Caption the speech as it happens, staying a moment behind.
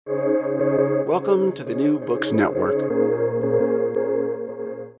Welcome to the New Books Network.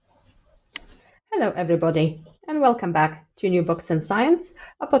 Hello, everybody, and welcome back to New Books in Science,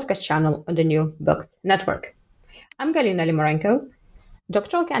 a podcast channel on the New Books Network. I'm Galina Limorenko,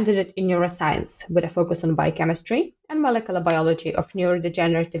 doctoral candidate in neuroscience with a focus on biochemistry and molecular biology of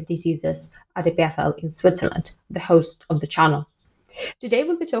neurodegenerative diseases at the EPFL in Switzerland, the host of the channel. Today,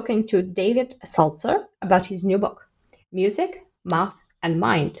 we'll be talking to David Sulzer about his new book, Music, Math, and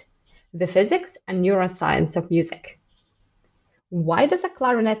Mind: The Physics and Neuroscience of Music. Why does a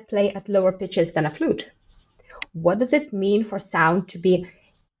clarinet play at lower pitches than a flute? What does it mean for sound to be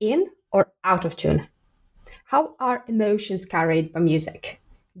in or out of tune? How are emotions carried by music?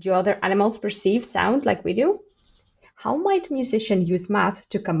 Do other animals perceive sound like we do? How might musicians use math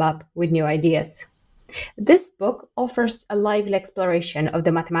to come up with new ideas? This book offers a lively exploration of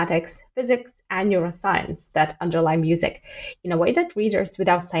the mathematics, physics, and neuroscience that underlie music in a way that readers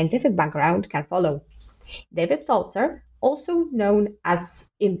without scientific background can follow. David Sulzer, also known as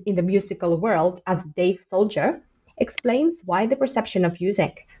in the musical world as Dave Sulzer, explains why the perception of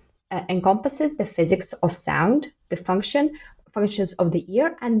music encompasses the physics of sound, the functions of the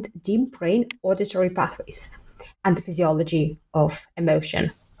ear and deep brain auditory pathways, and the physiology of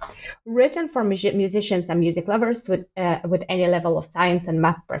emotion. Written for musicians and music lovers with any level of science and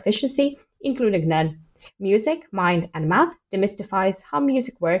math proficiency, including none, Music, Mind, and Math demystifies how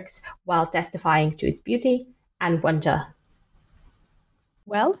music works while testifying to its beauty and wonder.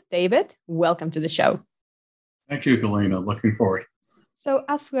 Well, David, welcome to the show. Thank you, Galina. Looking forward. So,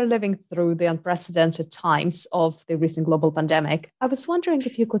 as we're living through the unprecedented times of the recent global pandemic, I was wondering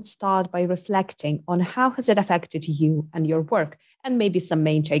if you could start by reflecting on how has it affected you and your work, and maybe some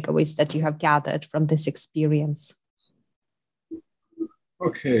main takeaways that you have gathered from this experience.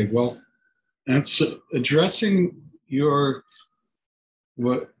 Okay, well, that's addressing your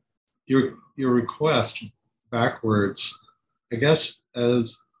request backwards, I guess,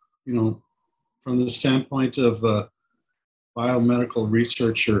 as you know, from the standpoint of a biomedical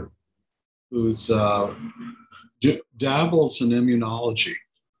researcher who's dabbles in immunology.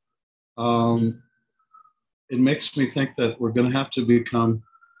 It makes me think that we're going to have to become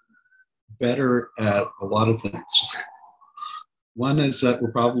better at a lot of things. One is that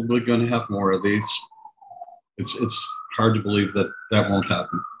we're probably going to have more of these. It's hard to believe that that won't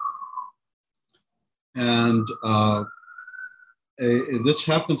happen. And this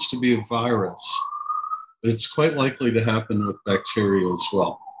happens to be a virus, but it's quite likely to happen with bacteria as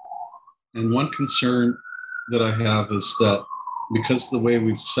well. And one concern that I have is that because of the way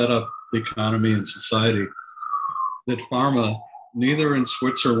we've set up the economy and society, that pharma, neither in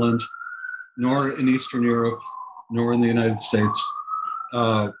Switzerland, nor in Eastern Europe, nor in the United States,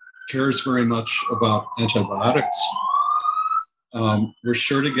 cares very much about antibiotics. We're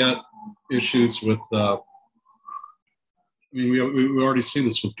sure to get issues with, we already see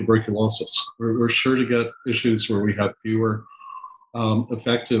this with tuberculosis. We're sure to get issues where we have fewer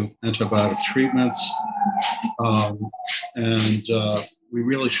effective antibiotic treatments. And we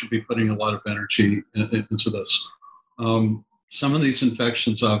really should be putting a lot of energy into this. Some of these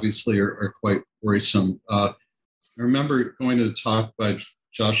infections obviously are quite worrisome. I remember going to a talk by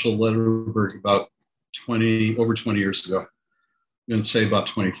Joshua Lederberg about over 20 years ago. I'm going to say about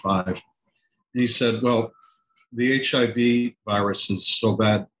 25. And he said, well, the HIV virus is so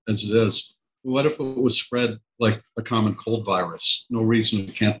bad as it is. What if it was spread like a common cold virus? No reason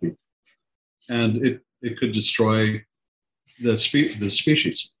it can't be. And it could destroy the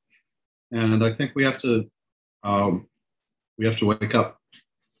species. And I think we have to wake up.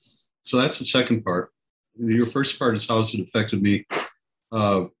 So that's the second part. Your first part is how has it affected me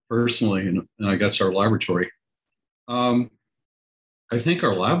personally, and I guess our laboratory. I think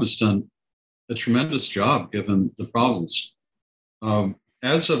our lab has done a tremendous job given the problems.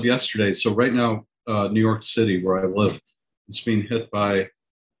 As of yesterday, so right now, New York City, where I live, is being hit by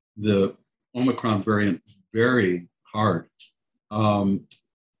the Omicron variant very hard.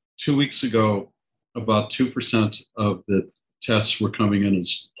 2 weeks ago, about 2% of the tests were coming in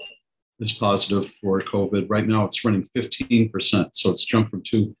as positive for COVID. Right now, it's running 15%. So it's jumped from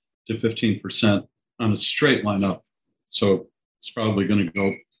 2 to 15% on a straight line up. So it's probably going to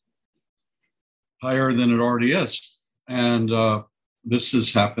go higher than it already is. And this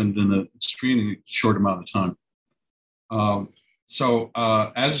has happened in an extremely short amount of time. So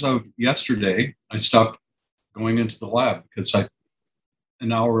as of yesterday, I stopped going into the lab because I'm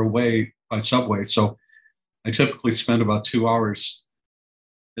an hour away by subway. So I typically spend about 2 hours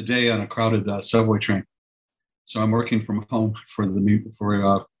a day on a crowded subway train. So I'm working from home for at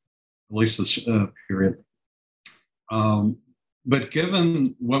least this period. but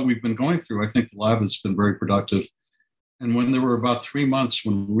given what we've been going through, I think the lab has been very productive. And when there were about 3 months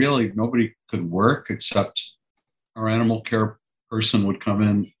when really nobody could work except our animal care person would come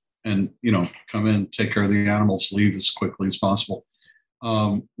in and, take care of the animals, leave as quickly as possible.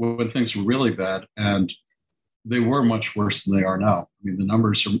 When things were really bad, and they were much worse than they are now. I mean, the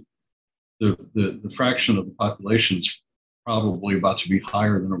numbers are, the fraction of the population is probably about to be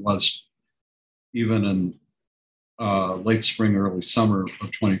higher than it was even in late spring, early summer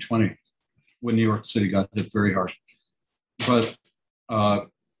of 2020, when New York City got hit very hard. But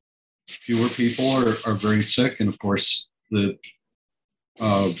fewer people are very sick, and of course, the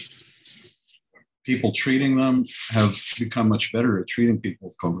people treating them have become much better at treating people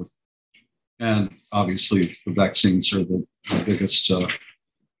with COVID. And obviously, the vaccines are the biggest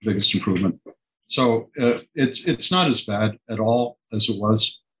improvement. So it's not as bad at all as it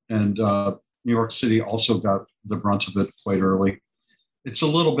was. And New York City also got the brunt of it quite early. It's a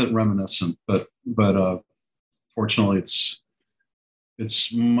little bit reminiscent, but fortunately,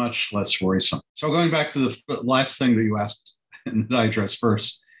 it's much less worrisome. So going back to the last thing that you asked and that I addressed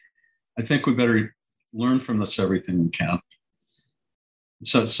first, I think we better learn from this everything we can.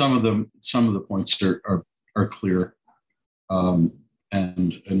 So some of the points are clear, and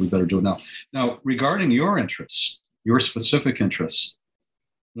we better do it now. Now, regarding your interests, your specific interests,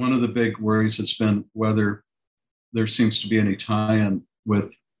 one of the big worries has been whether there seems to be any tie-in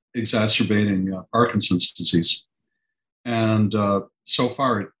with exacerbating Parkinson's disease. And so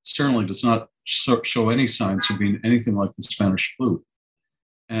far, it certainly does not show any signs of being anything like the Spanish flu.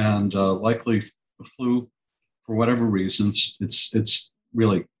 And likely the flu, for whatever reasons, it's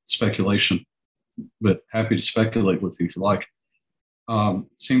really speculation, but happy to speculate with you if you like.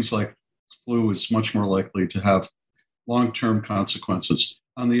 Seems like flu is much more likely to have long-term consequences.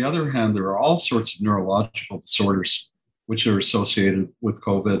 On the other hand, there are all sorts of neurological disorders which are associated with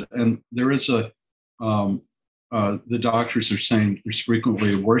COVID. And there is the doctors are saying there's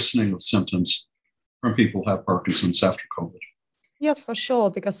frequently a worsening of symptoms from people who have Parkinson's after COVID. Yes, for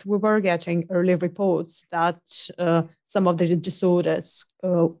sure, because we were getting early reports that some of the disorders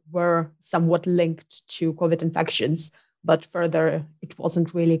were somewhat linked to COVID infections, but further, it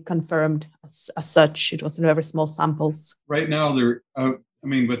wasn't really confirmed as such. It was in very small samples. Right now,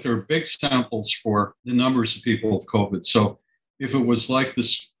 but there are big samples for the numbers of people with COVID. So if it was like the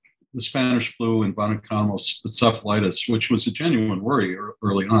Spanish flu and von Economos encephalitis, which was a genuine worry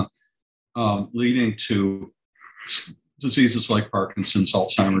early on, leading to diseases like Parkinson's,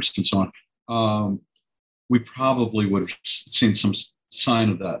 Alzheimer's, and so on, we probably would have seen some sign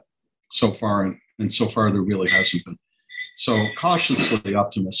of that so far, and so far there really hasn't been. So cautiously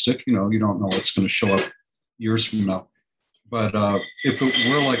optimistic, you don't know what's going to show up years from now. But if it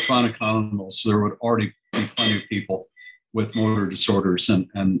were like von Economos, there would already be plenty of people with motor disorders,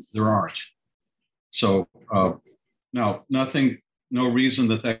 and there aren't. So now, no reason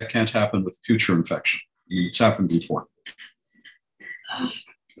that can't happen with future infection. I mean, it's happened before.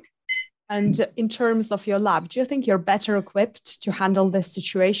 And in terms of your lab, do you think you're better equipped to handle this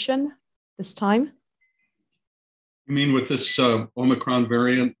situation this time? You mean with this Omicron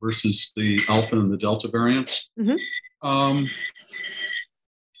variant versus the Alpha and the Delta variants? Mm-hmm.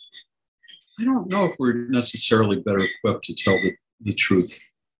 I don't know if we're necessarily better equipped to tell the truth.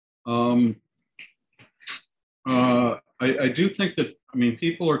 I do think that,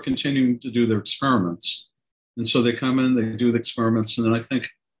 people are continuing to do their experiments. And so they come in, they do the experiments, and then I think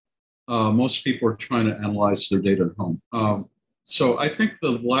most people are trying to analyze their data at home. So I think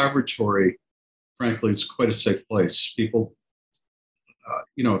the laboratory, frankly, is quite a safe place. People,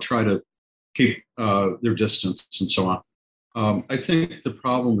 try to keep their distance and so on. I think the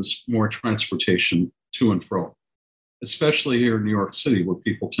problem is more transportation to and fro, especially here in New York City, where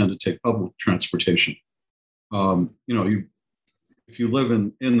people tend to take public transportation. If you live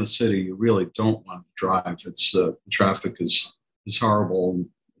in the city, you really don't want to drive. It's the traffic is horrible, and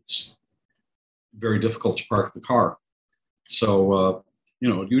it's very difficult to park the car. So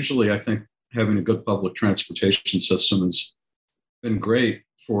usually I think having a good public transportation system has been great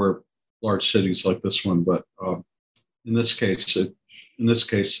for large cities like this one, but in this case, if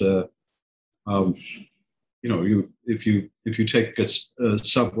you take a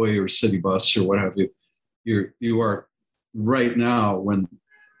subway or city bus or what have you, you are right now, when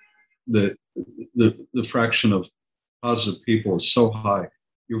the fraction of positive people is so high,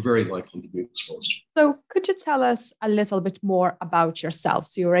 you're very likely to be exposed. So could you tell us a little bit more about yourself?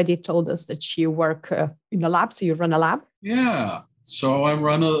 So you already told us that you work in a lab, so you run a lab? Yeah, so I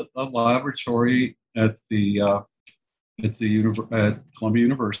run a laboratory at Columbia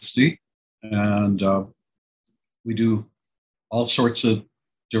University, and we do all sorts of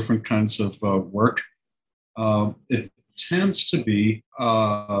different kinds of work. It tends to be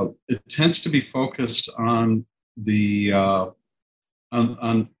focused on the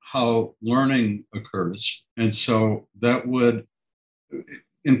on how learning occurs, and so that would,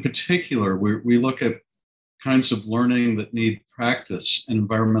 in particular, we look at kinds of learning that need practice and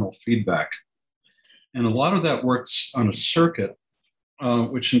environmental feedback, and a lot of that works on a circuit,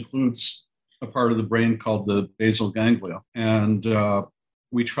 which includes a part of the brain called the basal ganglia, and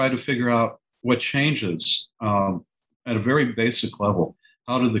we try to figure out what changes at a very basic level.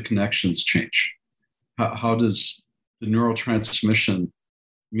 How do the connections change? How does the neurotransmission,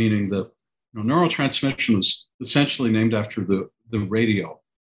 meaning neurotransmission was essentially named after the radio,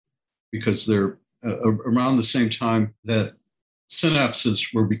 because they're around the same time that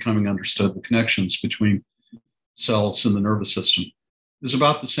synapses were becoming understood, the connections between cells in the nervous system. It was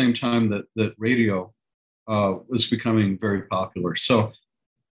about the same time that radio was becoming very popular. So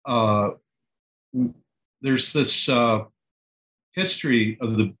there's this history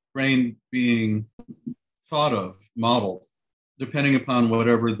of the brain being thought of, modeled, depending upon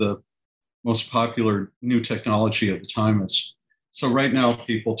whatever the most popular new technology at the time is. So right now,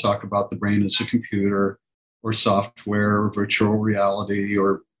 people talk about the brain as a computer or software or virtual reality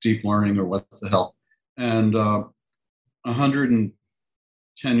or deep learning or what the hell. And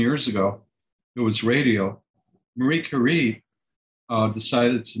 110 years ago, it was radio. Marie Curie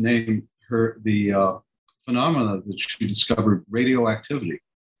decided to name the phenomena that she discovered radioactivity.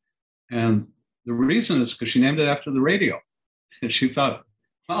 And the reason is because she named it after the radio. And she thought,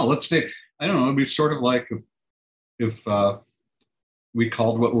 wow, let's say, I don't know, it'd be sort of like if we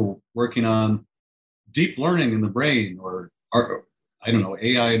called what we're working on deep learning in the brain, or I don't know,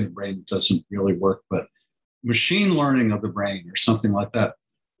 AI in the brain doesn't really work, but machine learning of the brain or something like that.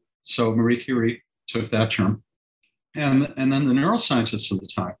 So Marie Curie took that term. And then the neuroscientists of the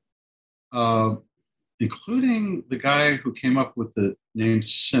time, including the guy who came up with the name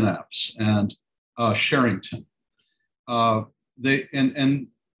synapse and Sherrington, and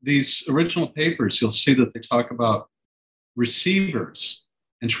these original papers, you'll see that they talk about receivers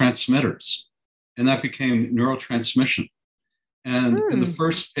and transmitters, and that became neurotransmission. And in the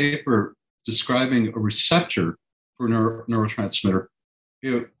first paper describing a receptor for neurotransmitter,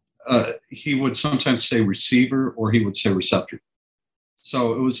 he would sometimes say receiver or he would say receptor.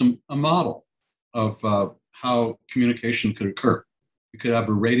 So it was a model of how communication could occur. You could have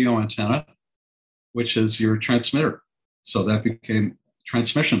a radio antenna, which is your transmitter. So that became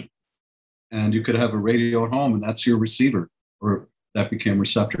transmission. And you could have a radio at home, and that's your receiver, or that became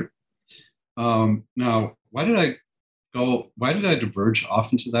receptor. Now, why did I diverge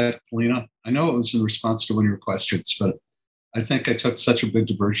off into that, Polina? I know it was in response to one of your questions, but I think I took such a big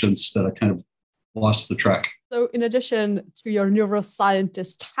divergence that I kind of lost the track. So in addition to your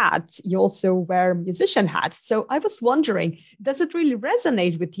neuroscientist hat, you also wear musician hat. So I was wondering, does it really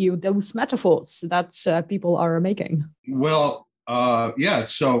resonate with you, those metaphors that people are making? Well, yeah.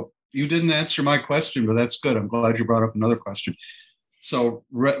 So you didn't answer my question, but that's good. I'm glad you brought up another question. So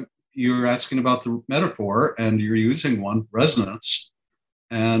you're asking about the metaphor, and you're using one, resonance.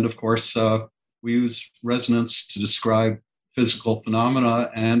 And of course, we use resonance to describe physical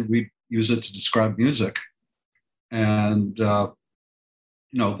phenomena, and we use it to describe music. And the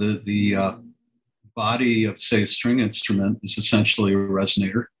body of, say, a string instrument is essentially a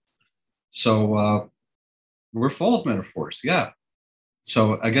resonator. So we're full of metaphors, yeah.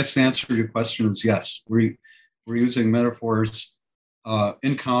 So I guess the answer to your question is yes. We're using metaphors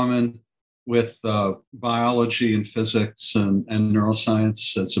in common with biology and physics and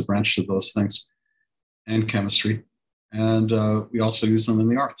neuroscience as a branch of those things, and chemistry. And we also use them in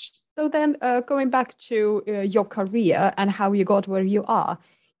the arts. So then going back to your career and how you got where you are,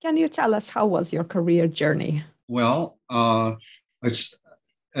 can you tell us how was your career journey? Well, as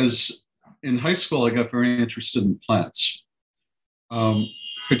in high school, I got very interested in plants.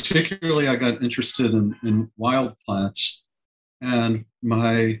 Particularly, I got interested in wild plants. And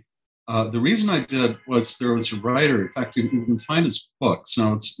the reason I did was there was a writer, in fact, you can find his books.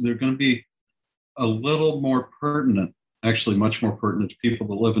 Now, they're going to be a little more pertinent, actually much more pertinent to people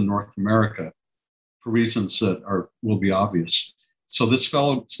that live in North America for reasons that will be obvious. So this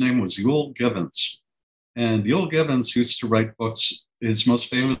fellow's name was Yule Givens. And Yule Givens used to write books. His most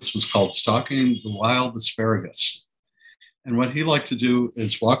famous was called Stalking the Wild Asparagus. And what he liked to do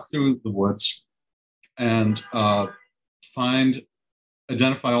is walk through the woods and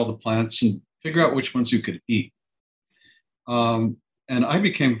identify all the plants and figure out which ones you could eat. And I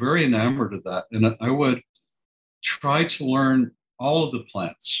became very enamored of that. And I would try to learn all of the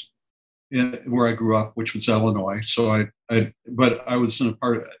plants where I grew up, which was Illinois. So but I was in a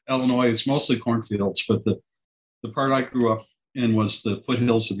part of Illinois, it's mostly cornfields, but the part I grew up in was the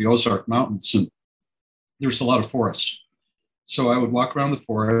foothills of the Ozark Mountains, and there's a lot of forest. So I would walk around the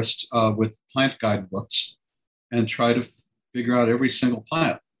forest with plant guidebooks and try to figure out every single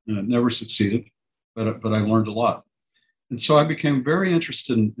plant. And it never succeeded, but I learned a lot. And so I became very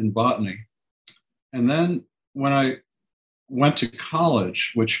interested in botany. And then when I went to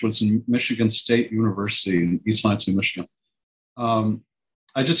college, which was in Michigan State University in East Lansing, Michigan,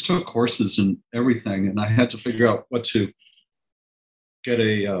 I just took courses in everything, and I had to figure out what to get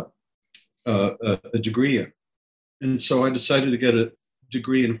a degree in. And so I decided to get a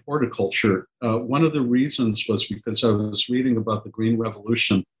degree in horticulture. One of the reasons was because I was reading about the Green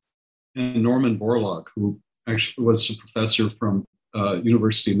Revolution and Norman Borlaug, who actually was a professor from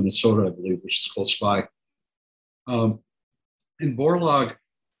University of Minnesota, I believe, which is close by. And Borlaug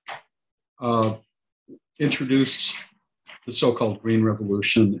introduced the so-called Green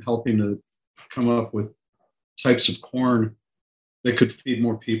Revolution, helping to come up with types of corn that could feed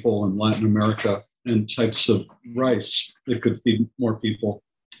more people in Latin America and types of rice that could feed more people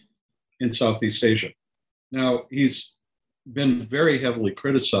in Southeast Asia. Now, he's been very heavily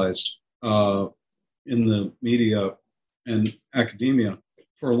criticized in the media and academia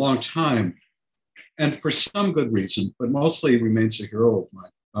for a long time, and for some good reason, but mostly he remains a hero of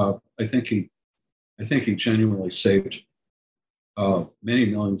mine. I think he genuinely saved many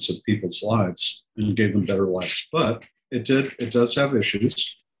millions of people's lives and gave them better lives. But it does have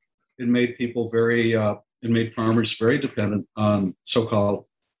issues. It made people it made farmers very dependent on so-called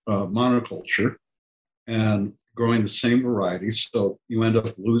monoculture and growing the same varieties. So you end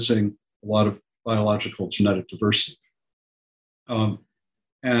up losing a lot of biological genetic diversity.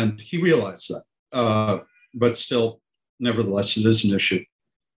 And he realized that. But still, nevertheless, it is an issue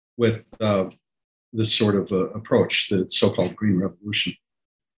with this sort of approach, the so-called Green Revolution.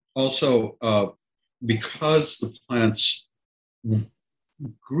 Also, because the plants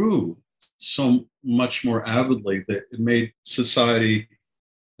grew so much more avidly, that it made society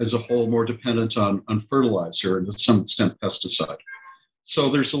as a whole more dependent on fertilizer and to some extent pesticide. So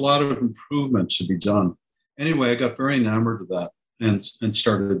there's a lot of improvement to be done. Anyway, I got very enamored of that and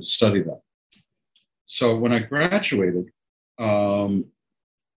started to study that. So when I graduated,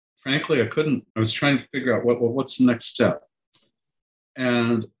 frankly, I was trying to figure out what's the next step.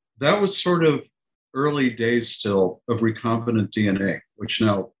 And that was sort of early days still of recombinant DNA, which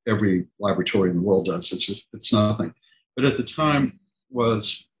now every laboratory in the world does. It's nothing. But at the time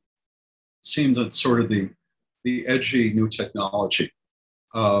seemed that sort of the edgy new technology.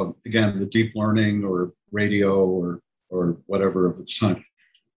 Again, the deep learning or radio or whatever of its time.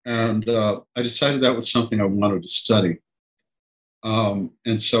 And I decided that was something I wanted to study.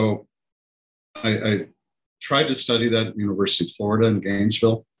 And so I tried to study that at the University of Florida in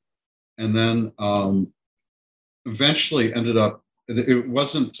Gainesville. And then eventually ended up, it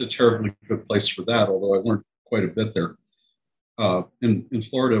wasn't a terribly good place for that, although I learned quite a bit there. In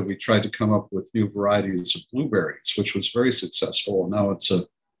Florida, we tried to come up with new varieties of blueberries, which was very successful. And now it's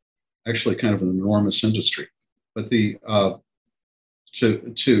actually kind of an enormous industry. But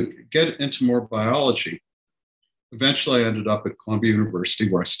to get into more biology, eventually I ended up at Columbia University,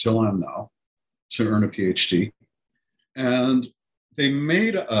 where I still am now, to earn a PhD. And they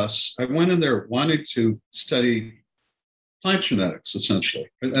made us, I went in there wanting to study plant genetics, essentially.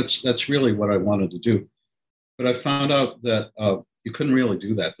 That's really what I wanted to do. But I found out that you couldn't really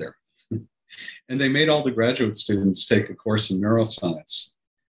do that there. And they made all the graduate students take a course in neuroscience.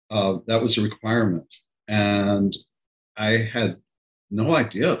 That was a requirement. And I had no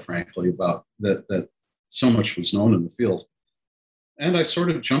idea, frankly, about that so much was known in the field. And I sort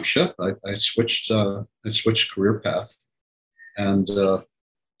of jumped ship. I switched career path and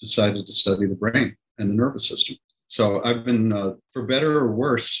decided to study the brain and the nervous system. So I've been, for better or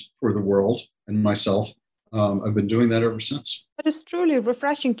worse for the world and myself, I've been doing that ever since. But it's truly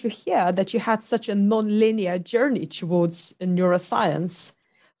refreshing to hear that you had such a non-linear journey towards neuroscience.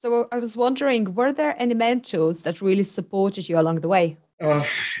 So I was wondering, were there any mentors that really supported you along the way? I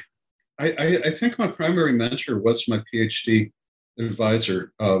think my primary mentor was my PhD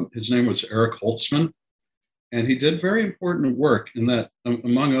advisor. His name was Eric Holtzman, and he did very important work in that,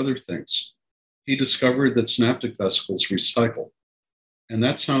 among other things, he discovered that synaptic vesicles recycle. And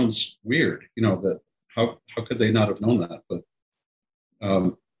that sounds weird, that how could they not have known that? But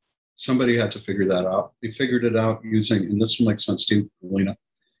somebody had to figure that out. They figured it out using, and this will make sense to you, Paulina.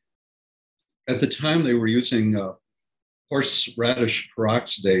 At the time, they were using horseradish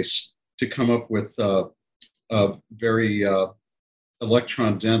peroxidase to come up with a very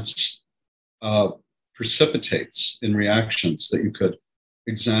electron-dense precipitates in reactions that you could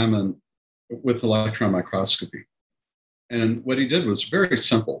examine with electron microscopy. And what he did was very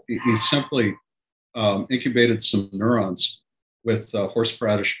simple. He simply incubated some neurons with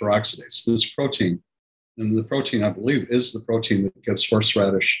horseradish peroxidase, this protein. And the protein, I believe, is the protein that gives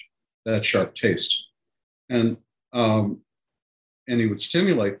horseradish that sharp taste. And he would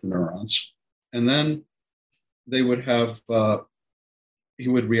stimulate the neurons, and then they would have, he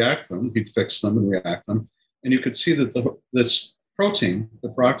would react them, he'd fix them and react them. And you could see that this protein, the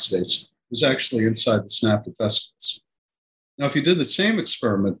peroxidase, was actually inside the synaptic vesicles. Now, if you did the same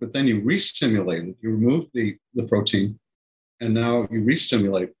experiment, but then you re-stimulated, you removed the protein, and now you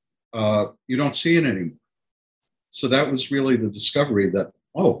re-stimulate, you don't see it anymore. So that was really the discovery that,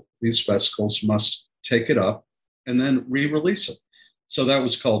 oh, these vesicles must take it up and then re-release it. So that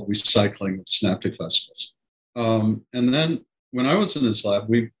was called recycling of synaptic vesicles. And then when I was in his lab,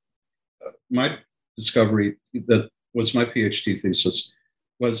 my discovery that was my PhD thesis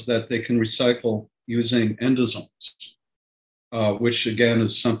was that they can recycle using endosomes, which again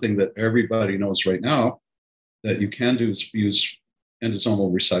is something that everybody knows right now that you can do is use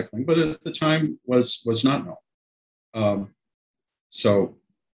endosomal recycling, but at the time was not known. So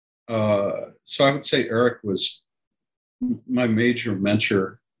I would say Eric was my major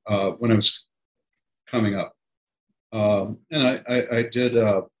mentor when I was coming up. And I did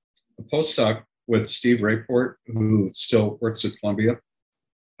a postdoc with Steve Rayport, who still works at Columbia.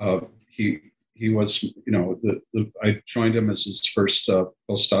 He was, I joined him as his first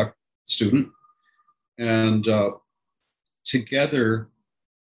postdoc student. And together,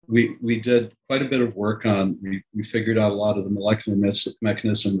 we did quite a bit of work on, we figured out a lot of the molecular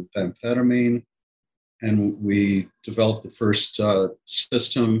mechanism of amphetamine, and we developed the first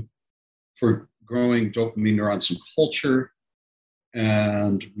system for growing dopamine neurons in culture.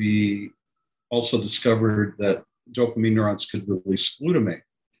 And we also discovered that dopamine neurons could release glutamate,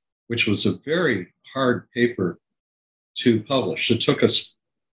 which was a very hard paper to publish. It took us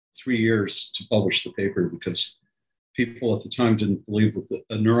 3 years to publish the paper because people at the time didn't believe that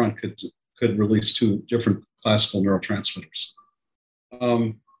a neuron could release two different classical neurotransmitters.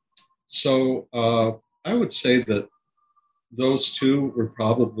 So I would say that those two were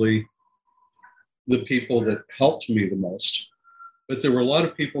probably the people that helped me the most. But there were a lot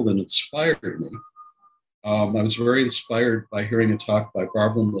of people that inspired me. I was very inspired by hearing a talk by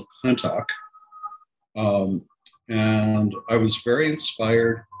Barbara McClintock. And I was very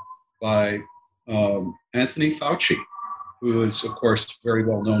inspired by Anthony Fauci, who is, of course, very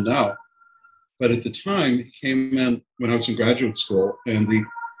well known now. But at the time, he came in when I was in graduate school, and the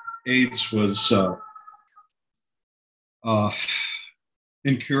AIDS was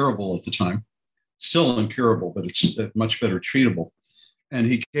incurable at the time. Still incurable, but it's much better treatable. And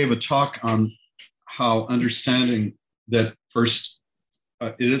he gave a talk on how understanding that first,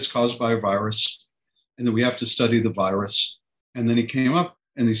 it is caused by a virus, and that we have to study the virus. And then he came up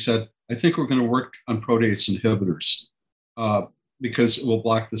and he said, I think we're going to work on protease inhibitors because it will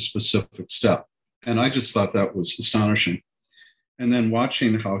block this specific step. And I just thought that was astonishing. And then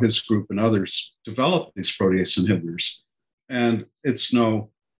watching how his group and others developed these protease inhibitors, and it's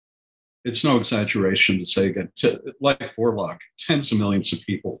no exaggeration to say, again, like Borlaug, tens of millions of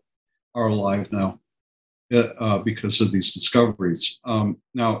people are alive now because of these discoveries.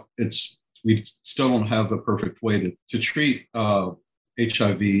 Now, we still don't have a perfect way to treat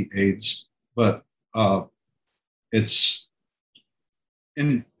HIV, AIDS, but it's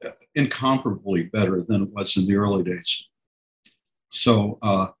incomparably better than it was in the early days. So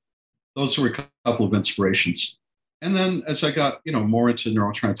those were a couple of inspirations. And then as I got, more into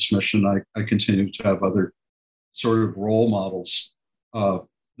neurotransmission, I continued to have other sort of role models.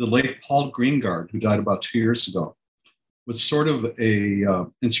 The late Paul Greengard, who died about 2 years ago, was sort of a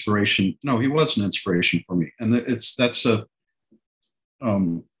inspiration. No, he was an inspiration for me. And that's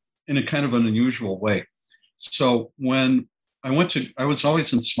in a kind of an unusual way. So when I was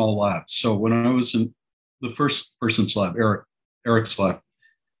always in small labs. So when I was in the first person's lab, Eric's lab,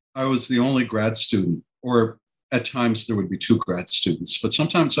 I was the only grad student, or at times there would be two grad students, but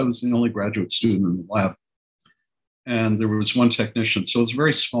sometimes I was the only graduate student in the lab. And there was one technician, so it was a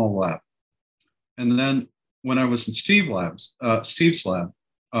very small lab. And then when I was in Steve's lab,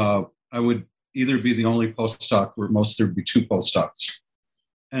 I would either be the only postdoc or there'd be two postdocs.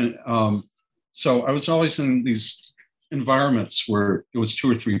 And so I was always in these environments where it was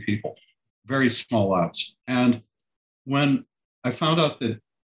 2 or 3 people, very small labs. And when I found out that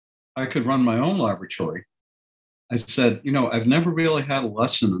I could run my own laboratory, I said, I've never really had a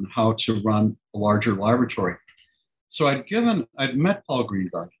lesson on how to run a larger laboratory. So I'd met Paul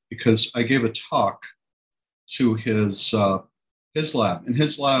Greengard because I gave a talk to his lab. And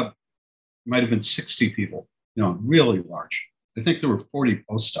his lab might have been 60 people, really large. I think there were 40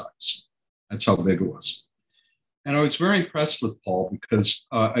 postdocs. That's how big it was. And I was very impressed with Paul because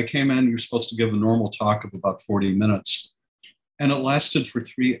I came in, you're supposed to give a normal talk of about 40 minutes. And it lasted for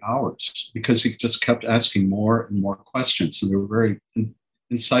 3 hours because he just kept asking more and more questions. And they were very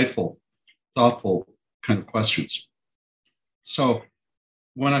insightful, thoughtful kind of questions. So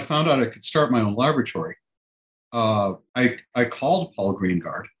when I found out I could start my own laboratory, I called Paul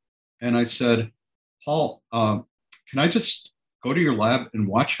Greengard and I said, Paul, can I just go to your lab and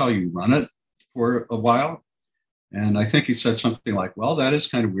watch how you run it for a while? And I think he said something like, well, that is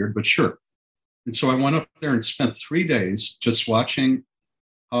kind of weird, but sure. And so I went up there and spent 3 days just watching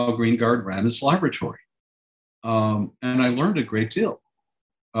how Greengard ran his laboratory. And I learned a great deal,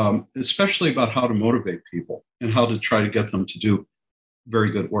 especially about how to motivate people and how to try to get them to do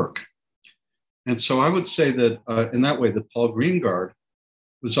very good work. And so I would say that in that way, that Paul Greengard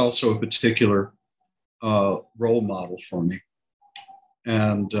was also a particular role model for me.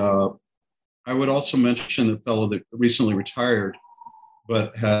 And I would also mention a fellow that recently retired,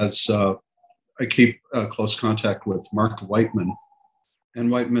 but has, I keep close contact with, Mark Whiteman.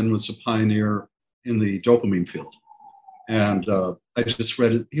 And Whiteman was a pioneer in the dopamine field. And I just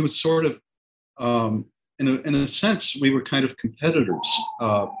read it. He was sort of, in a sense, we were kind of competitors,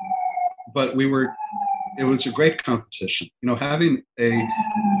 but it was a great competition. Having a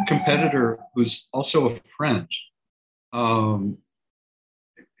competitor who's also a friend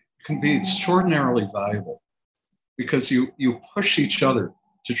can be extraordinarily valuable because you push each other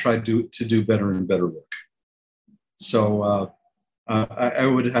to try to do better and better work. So I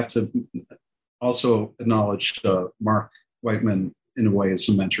would have to also acknowledge Mark Whiteman in a way as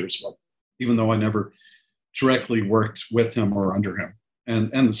a mentor as well, even though I never directly worked with him or under him.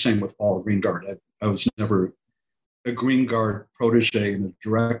 And the same with Paul Greengard. I was never a Greengard protege in a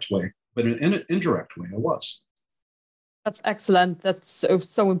direct way, but in an indirect way, I was. That's excellent. That's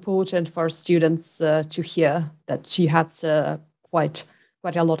so important for students to hear that you had quite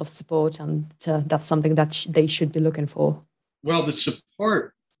a lot of support, and that's something that they should be looking for. Well, the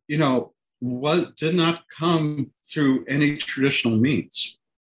support, did not come through any traditional means.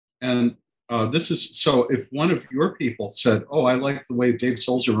 And this is, so if one of your people said, oh, I like the way Dave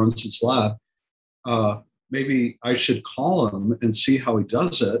Sulzer runs his lab, maybe I should call him and see how he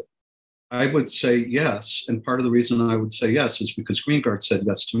does it, I would say yes. And part of the reason I would say yes is because Greengard said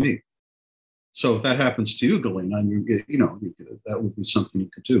yes to me. So if that happens to you, Galina, that would be something you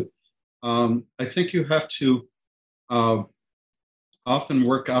could do. I think you have to often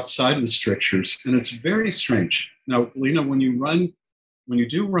work outside of the strictures, and it's very strange. Now, Galina, when you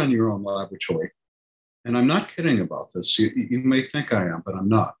do run your own laboratory, and I'm not kidding about this, you may think I am, but I'm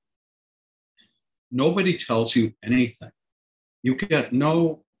not. Nobody tells you anything. You get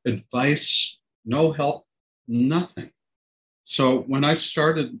no advice, no help, nothing. So when I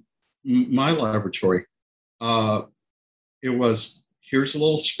started my laboratory, it was, here's a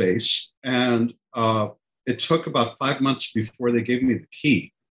little space, and it took about 5 months before they gave me the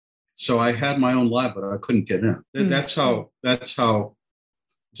key. So I had my own lab, but I couldn't get in. That's how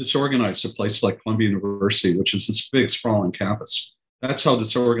disorganized a place like Columbia University, which is this big sprawling campus, that's how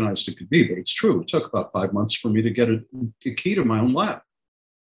disorganized it could be. But it's true. It took about 5 months for me to get a key to my own lab.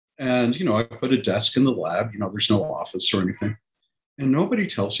 And, I put a desk in the lab, there's no office or anything. And nobody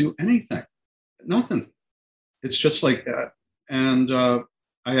tells you anything, nothing. It's just like that. And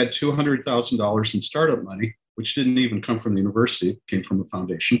I had $200,000 in startup money, which didn't even come from the university, it came from a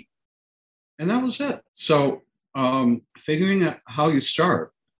foundation. And that was it. So figuring out how you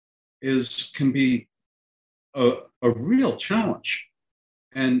start can be a real challenge.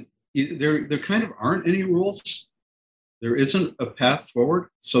 And there kind of aren't any rules. There isn't a path forward.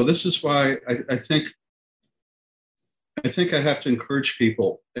 So this is why I think I have to encourage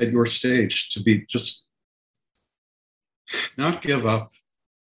people at your stage to be just not give up,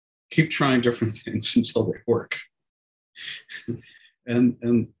 keep trying different things until they work.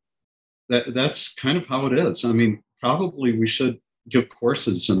 and that's kind of how it is. I mean, probably we should give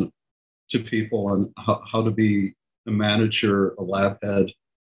courses to people on how to be a manager, a lab head,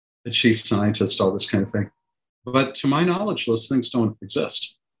 a chief scientist, all this kind of thing. But to my knowledge, those things don't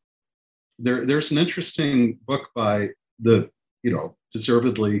exist. There's an interesting book by the,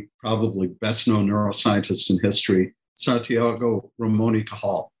 deservedly probably best known neuroscientist in history, Santiago Ramon y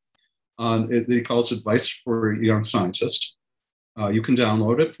Cajal. He calls Advice for a Young Scientist. You can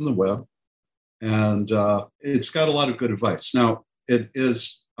download it from the web, and it's got a lot of good advice. Now, it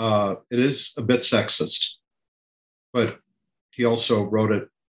is a bit sexist, but he also wrote it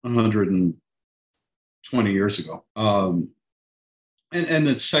 20 years ago. And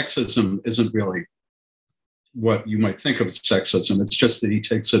that sexism isn't really what you might think of as sexism. It's just that he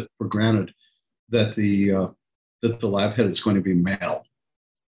takes it for granted that the lab head is going to be male,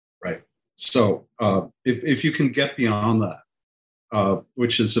 right? So if you can get beyond that,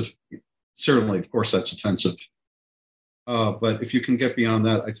 which is certainly, of course, that's offensive. But if you can get beyond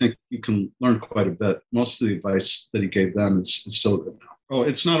that, I think you can learn quite a bit. Most of the advice that he gave them is still good now. Oh,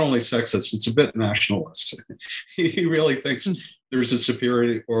 it's not only sexist, it's a bit nationalist. He really thinks there's a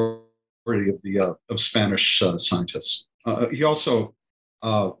superiority of Spanish scientists. He also,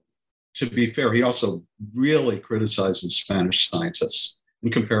 to be fair, he also really criticizes Spanish scientists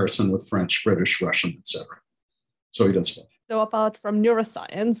in comparison with French, British, Russian, etc. So he does both. So apart from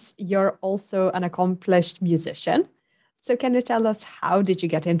neuroscience, you're also an accomplished musician. So can you tell us, how did you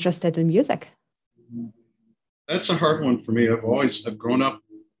get interested in music? That's a hard one for me. I've grown up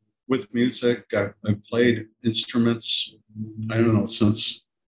with music. I've played instruments, I don't know, since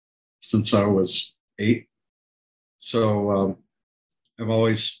I was 8. So I've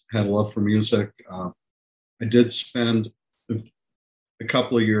always had a love for music. I did spend a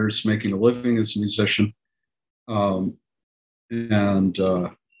couple of years making a living as a musician. And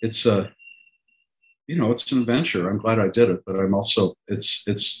it's it's an adventure. I'm glad I did it, but I'm also,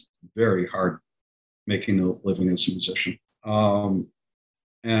 it's very hard making a living as a musician.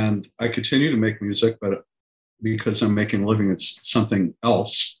 And I continue to make music, but because I'm making a living, it's something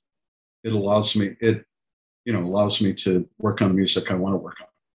else. It allows me to work on the music I want to work on.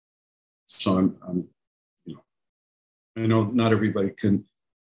 So I'm I know not everybody can.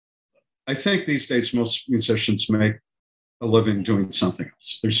 I think these days most musicians make a living doing something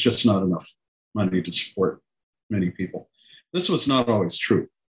else. There's just not enough money to support many people. This was not always true.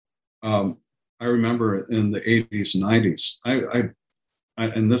 I remember in the 80s and 90s,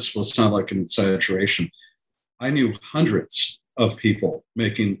 and this will sound like an exaggeration, I knew hundreds of people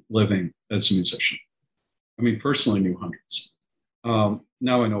making living as a musician. I mean, personally knew hundreds.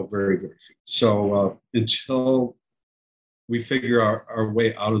 Now I know very, very few. So until we figure our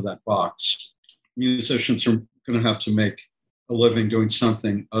way out of that box, musicians are going to have to make a living doing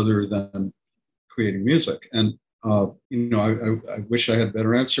something other than creating music. And, I wish I had a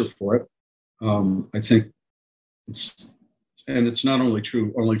better answer for it. I think it's not only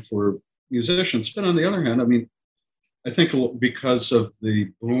true only for musicians, but on the other hand, I mean, I think because of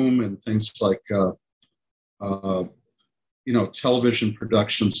the boom and things like, television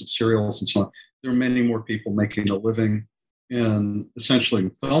productions of serials and so on, there are many more people making a living in essentially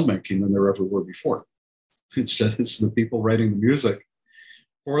filmmaking than there ever were before. It's the people writing the music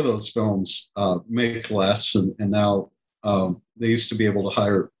for those films make less, and now they used to be able to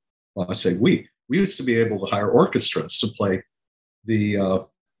hire. Well, I say we used to be able to hire orchestras to play the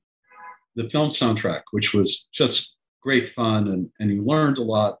film soundtrack, which was just great fun, and you learned a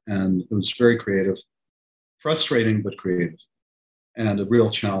lot, and it was very creative, frustrating but creative, and a real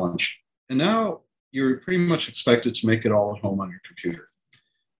challenge. And now you're pretty much expected to make it all at home on your computer,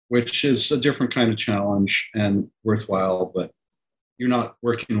 which is a different kind of challenge and worthwhile, but you're not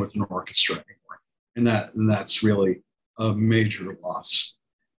working with an orchestra anymore. And that's really a major loss.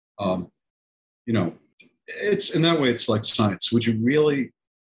 It's in that way, it's like science. Would you really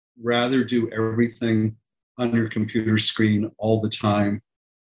rather do everything on your computer screen all the time?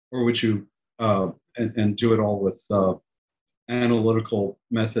 Or would you, and do it all with analytical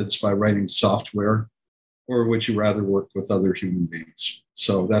methods by writing software? Or would you rather work with other human beings?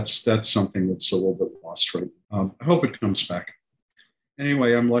 So that's something that's a little bit lost right now. I hope it comes back.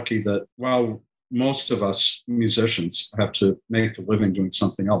 Anyway, I'm lucky that while most of us musicians have to make a living doing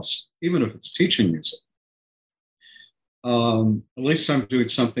something else, even if it's teaching music, at least I'm doing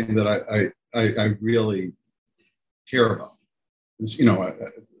something that I really care about.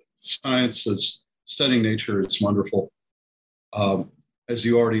 Science is studying nature is wonderful. As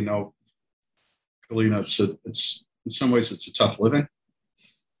you already know, Galina, it's in some ways it's a tough living.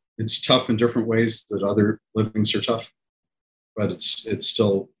 It's tough in different ways that other livings are tough, but it's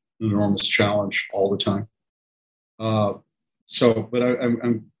still an enormous challenge all the time. But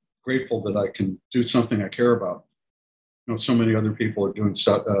I'm grateful that I can do something I care about. So many other people are doing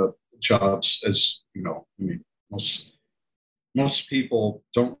jobs, as you know. I mean, most people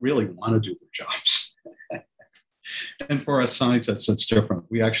don't really want to do their jobs. And for us scientists, it's different.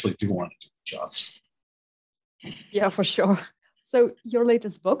 We actually do want to do the jobs. Yeah, for sure. So your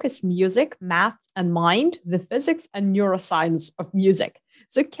latest book is Music, Math and Mind, the Physics and Neuroscience of Music.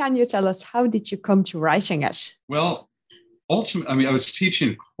 So can you tell us, how did you come to writing it? Well, ultimately, I was teaching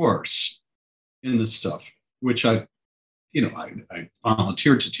a course in this stuff, which I I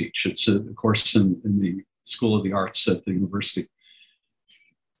volunteered to teach. It's a course in the School of the Arts at the university.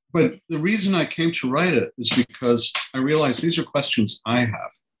 But the reason I came to write it is because I realized these are questions I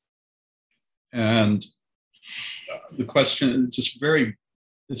have. And the question, just very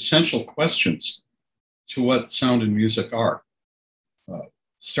essential questions to what sound and music are.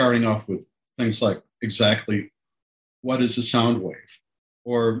 Starting off with things like exactly what is a sound wave?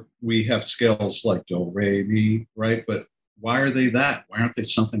 Or we have scales like do, re, mi, right? But why are they that? Why aren't they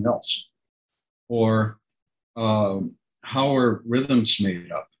something else? Or how are rhythms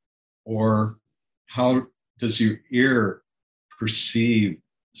made up? Or how does your ear perceive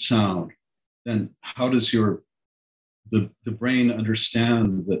sound? Then how does the brain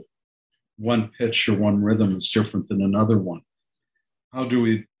understand that one pitch or one rhythm is different than another one? How do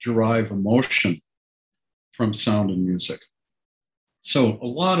we derive emotion from sound and music? So a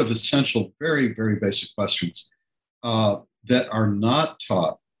lot of essential, very, very basic questions that are not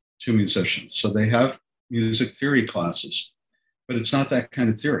taught to musicians. So they have music theory classes, but it's not that kind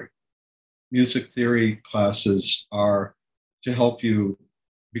of theory. Music theory classes are to help you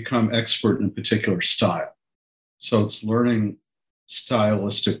become expert in a particular style. So it's learning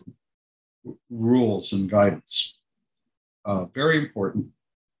stylistic rules and guidance. Very important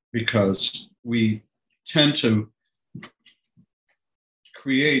because we tend to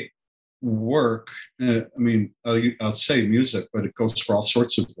create work. I'll say music, but it goes for all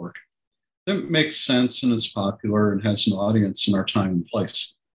sorts of work that makes sense and is popular and has an audience in our time and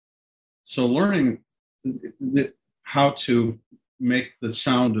place. So learning how to make the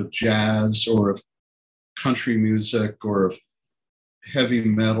sound of jazz or of country music or of heavy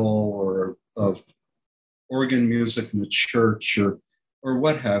metal or of organ music in the church or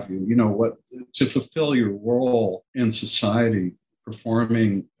what have you, what to fulfill your role in society,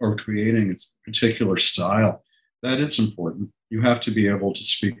 performing or creating a particular style, that is important. You have to be able to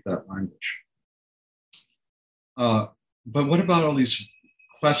speak that language. But what about all these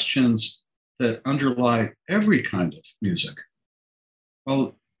questions that underlie every kind of music?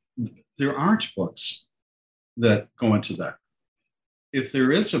 Well, there aren't books that go into that. If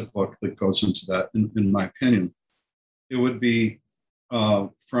there is a book that goes into that, in my opinion, it would be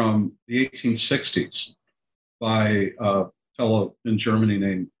from the 1860s by a fellow in Germany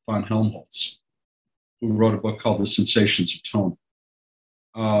named von Helmholtz, who wrote a book called The Sensations of Tone.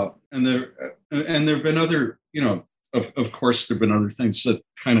 And there have been other, of course, there have been other things that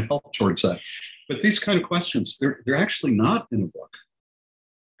kind of help towards that. But these kind of questions, they're actually not in a book.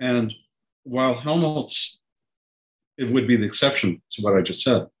 And while Helmholtz, it would be the exception to what I just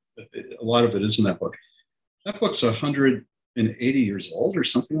said, a lot of it is in that book. That book's 180 years old or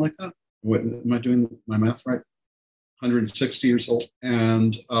something like that. Am I doing my math right? 160 years old.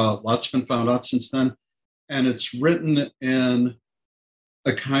 And lots been found out since then. And it's written in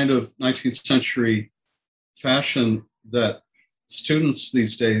a kind of 19th century fashion that students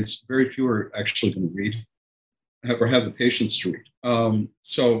these days, very few are actually going to read or have the patience to read.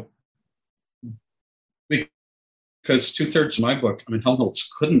 So because 2/3 of my book, Helmholtz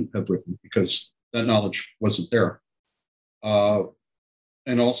couldn't have written because that knowledge wasn't there.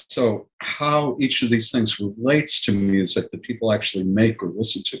 And also how each of these things relates to music that people actually make or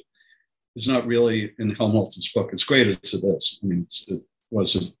listen to is not really in Helmholtz's book, as great as it is. It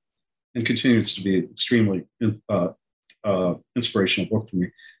was and continues to be an extremely inspirational book for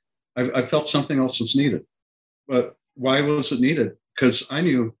me. I felt something else was needed. But why was it needed? Because I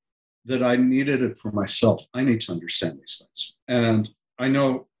knew that I needed it for myself. I need to understand these things. And I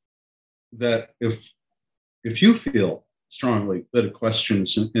know that if you feel strongly that a question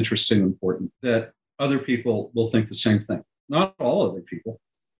is interesting and important, that other people will think the same thing. Not all other people.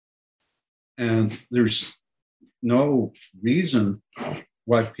 And there's no reason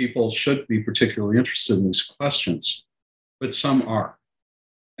why people should be particularly interested in these questions, but some are.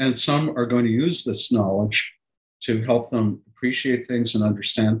 And some are going to use this knowledge to help them appreciate things and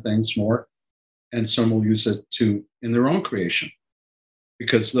understand things more. And some will use it in their own creation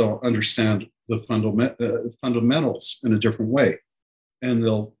because they'll understand the fundamentals in a different way. And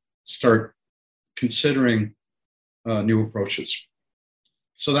they'll start considering new approaches.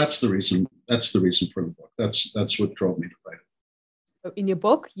 So that's the reason for the book. That's what drove me to write it. In your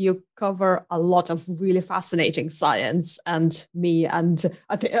book, you cover a lot of really fascinating science, and me and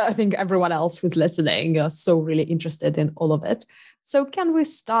I think everyone else who's listening are so really interested in all of it. So can we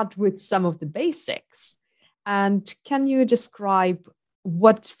start with some of the basics? And can you describe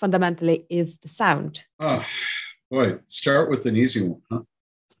what fundamentally is the sound? Oh, boy, start with an easy one, huh?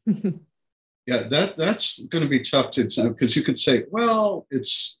 Yeah, that's going to be tough to examine because you could say, well,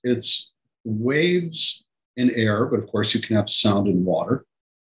 it's waves in air, but of course you can have sound in water.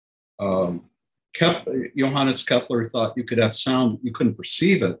 Johannes Kepler thought you could have sound, you couldn't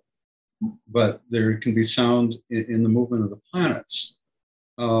perceive it, but there can be sound in the movement of the planets.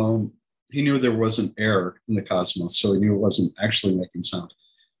 He knew there wasn't air in the cosmos, so he knew it wasn't actually making sound.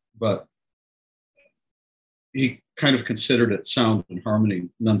 But he kind of considered it sound and harmony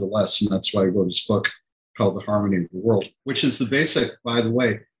nonetheless, and that's why he wrote his book called The Harmony of the World, which is the basic, by the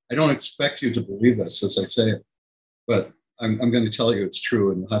way. I don't expect you to believe this as I say it, but I'm going to tell you it's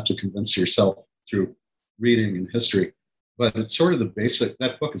true, and you'll have to convince yourself through reading and history. But it's sort of the basic,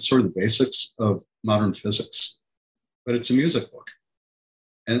 that book is sort of the basics of modern physics, but it's a music book.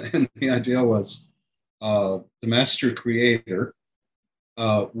 And the idea was the master creator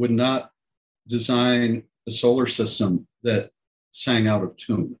would not design a solar system that sang out of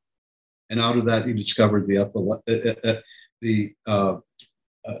tune. And out of that, he discovered that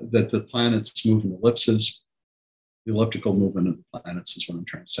the planets move in ellipses, the elliptical movement of the planets is what I'm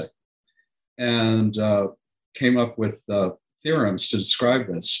trying to say. And came up with theorems to describe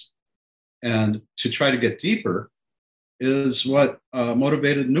this. And to try to get deeper is what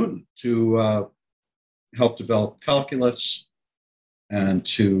motivated Newton to help develop calculus and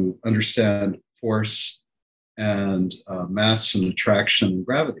to understand force and mass and attraction and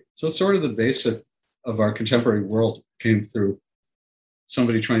gravity. So sort of the basic of our contemporary world came through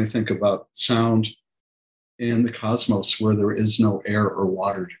somebody trying to think about sound in the cosmos where there is no air or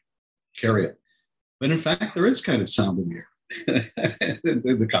water to carry it. But in fact, there is kind of sound in the air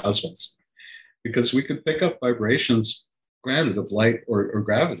in the cosmos, because we can pick up vibrations, granted, of light or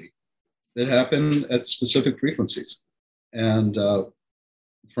gravity that happen at specific frequencies. And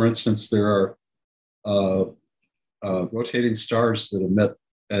for instance, there are rotating stars that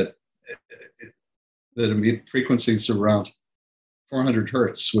emit frequencies around 400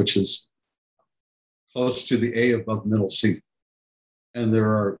 hertz, which is close to the A above middle C. And there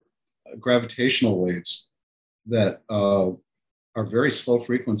are gravitational waves that are very slow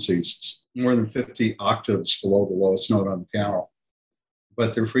frequencies, more than 50 octaves below the lowest note on the piano,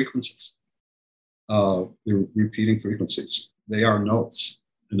 but they're frequencies. They're repeating frequencies. They are notes,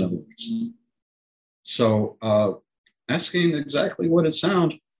 in other words. So asking exactly what is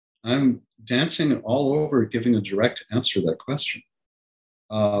sound, I'm dancing all over giving a direct answer to that question.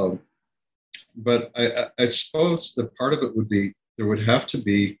 But I suppose that part of it would be there would have to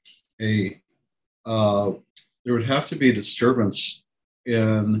be a disturbance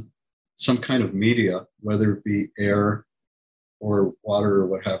in some kind of media, whether it be air or water or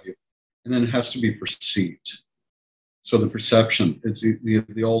what have you, and then it has to be perceived. So the perception is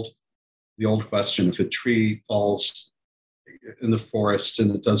the old question: if a tree falls in the forest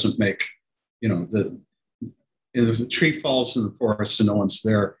and it doesn't make, if the tree falls in the forest and no one's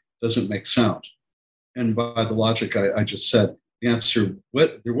there, doesn't make sound. And by the logic I just said, the answer,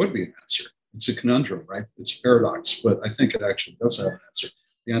 there would be an answer. It's a conundrum, right? It's a paradox, but I think it actually does have an answer.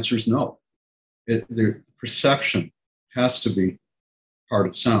 The answer is no. The perception has to be part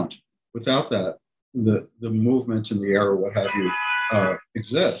of sound. Without that, the movement in the air or what have you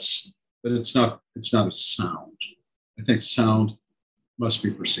exists, but it's not a sound. I think sound must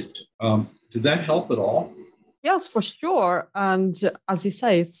be perceived. Did that help at all? Yes, for sure. And as you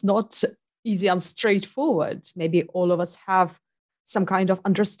say, it's not easy and straightforward. Maybe all of us have some kind of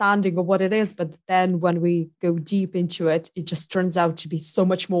understanding of what it is, but then when we go deep into it, it just turns out to be so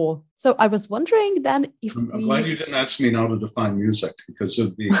much more. So I was wondering then if I'm glad you didn't ask me now to define music, because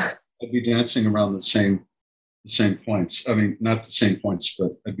I'd be dancing around the same points. I mean, not the same points,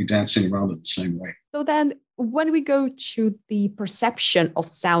 but I'd be dancing around it the same way. So then when we go to the perception of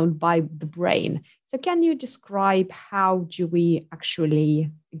sound by the brain, so can you describe how do we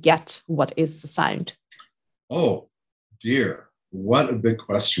actually get what is the sound? Oh, dear. What a big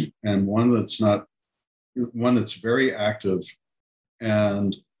question, and one that's very active.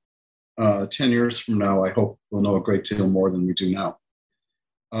 And 10 years from now, I hope we'll know a great deal more than we do now.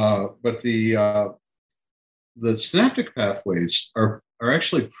 But the synaptic pathways are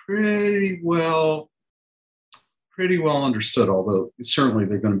actually pretty well understood. Although certainly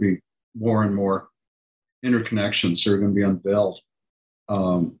they're going to be more and more interconnections that are going to be unveiled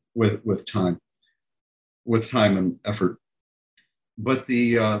with time and effort. But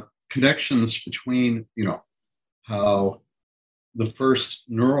the connections between, how the first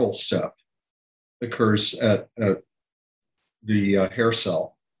neural step occurs at the hair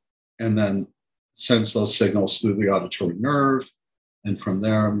cell, and then sends those signals through the auditory nerve, and from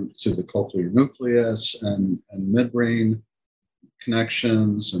there to the cochlear nucleus and midbrain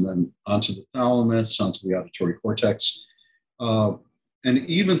connections, and then onto the thalamus, onto the auditory cortex, and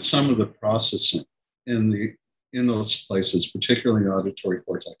even some of the processing in those places, particularly the auditory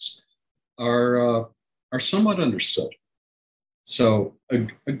cortex, are somewhat understood. So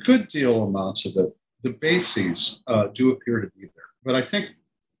a good deal amount of it, the bases do appear to be there. But I think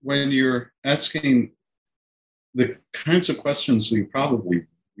when you're asking the kinds of questions that you probably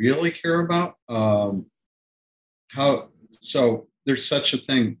really care about, so there's such a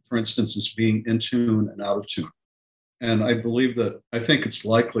thing, for instance, as being in tune and out of tune. And I think it's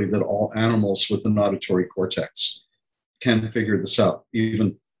likely that all animals with an auditory cortex can figure this out.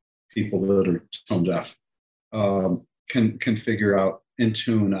 Even people that are tone deaf can figure out in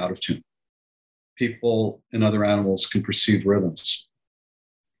tune, out of tune. People and other animals can perceive rhythms.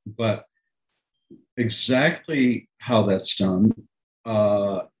 But exactly how that's done,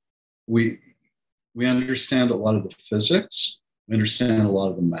 we understand a lot of the physics, we understand a lot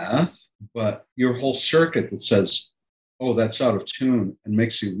of the math, but your whole circuit that says, oh, that's out of tune, and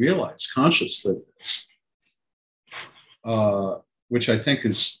makes you realize consciously this, which I think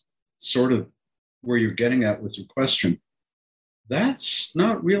is sort of where you're getting at with your question, that's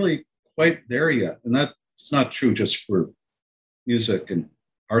not really quite there yet. And that's not true just for music and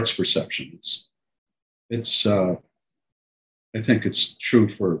arts perception. It's I think it's true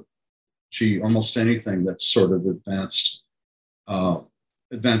for almost anything that's sort of advanced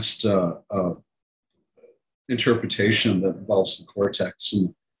interpretation that involves the cortex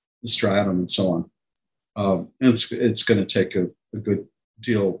and the striatum and so on. And it's going to take a good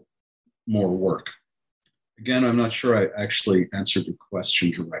deal more work. Again, I'm not sure I actually answered your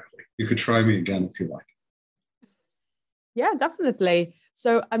question directly. You could try me again if you like. Yeah, definitely.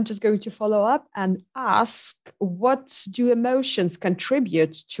 So I'm just going to follow up and ask, what do emotions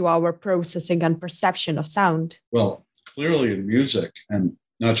contribute to our processing and perception of sound? Well, clearly in music, and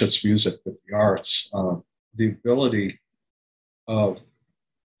not just music, but the arts, the ability of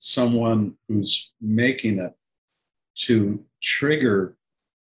someone who's making it to trigger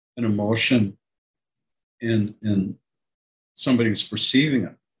an emotion in somebody who's perceiving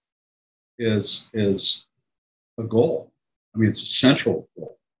it is a goal. I mean, it's a central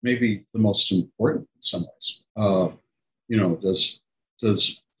goal, maybe the most important in some ways.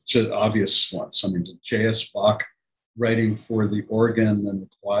 Does obvious ones. I mean, did J.S. Bach writing for the organ and the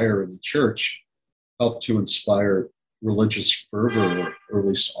choir in the church help to inspire religious fervor or at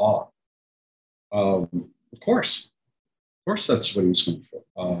least awe? Of course, that's what he was going for.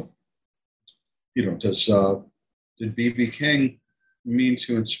 Did B.B. King mean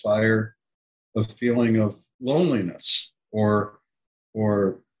to inspire a feeling of loneliness or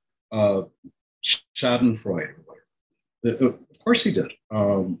Schadenfreude? Of course he did.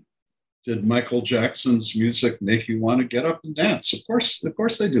 Did Michael Jackson's music make you want to get up and dance? Of course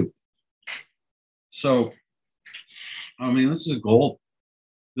they do. So, I mean, this is a goal.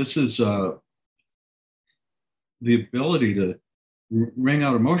 This is the ability to ring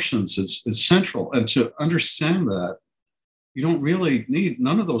out emotions is central. And to understand that, you don't really need,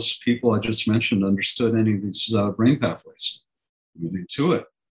 none of those people I just mentioned understood any of these brain pathways. They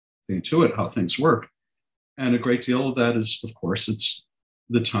intuit how things work. And a great deal of that is, of course, it's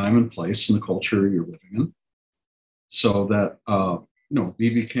the time and place and the culture you're living in. So that,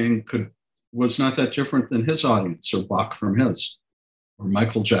 B.B. King was not that different than his audience, or Bach from his, or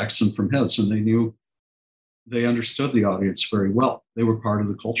Michael Jackson from his. And they understood the audience very well. They were part of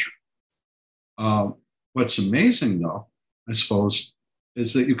the culture. What's amazing, though, I suppose,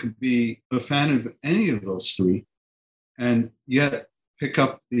 is that you could be a fan of any of those three and yet pick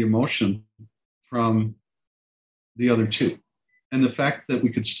up the emotion from the other two. And the fact that we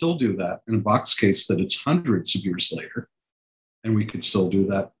could still do that, in Bach's case, that it's hundreds of years later, and we could still do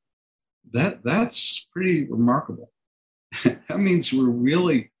that, that's pretty remarkable. That means we're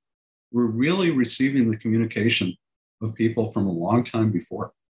really receiving the communication of people from a long time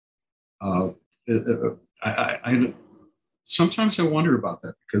before. Sometimes I wonder about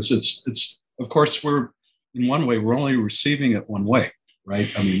that, because it's of course in one way we're only receiving it one way, right?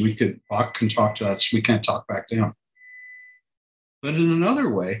 I mean, Bach can talk to us, we can't talk back to him. But in another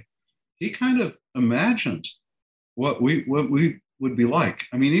way, he kind of imagined what we would be like.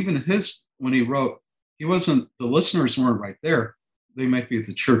 I mean, even when he wrote, the listeners weren't right there. They might be at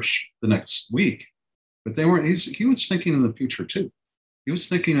the church the next week, but they weren't. He was thinking in the future too. He was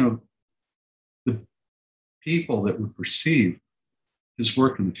thinking of the people that would perceive his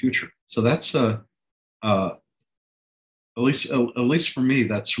work in the future. So that's at least for me,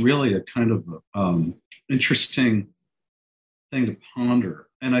 that's really a kind of interesting thing to ponder.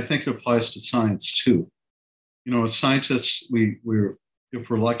 And I think it applies to science too. As scientists, if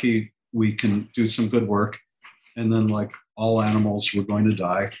we're lucky, we can do some good work, and then, like all animals, we're going to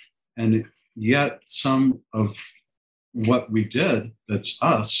die. And yet some of what we did, that's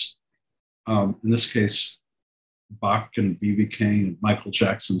us, in this case, Bach and B.B. King and Michael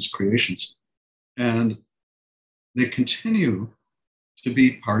Jackson's creations, and they continue to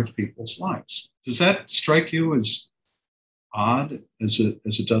be part of people's lives. Does that strike you as odd as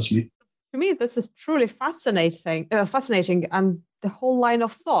it does me? To me, this is truly fascinating, and the whole line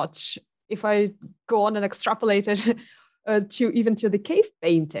of thought. If I go on and extrapolate it to the cave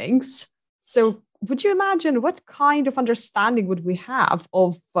paintings, so would you imagine what kind of understanding would we have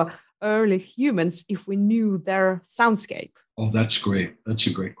of early humans if we knew their soundscape? Oh, that's great. That's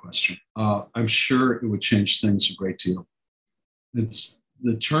a great question. I'm sure it would change things a great deal. It's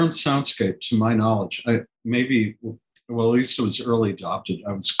the term soundscape, to my knowledge, at least it was early adopted.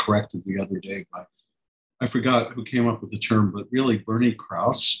 I was corrected the other day by, I forgot who came up with the term, but really Bernie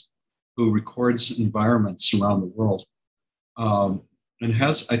Krause, who records environments around the world. And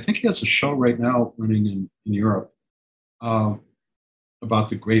I think he has a show right now running in Europe about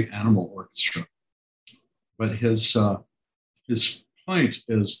the Great Animal Orchestra. But his point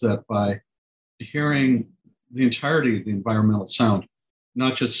is that by hearing the entirety of the environmental sound,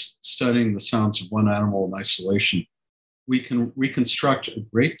 not just studying the sounds of one animal in isolation, we can reconstruct a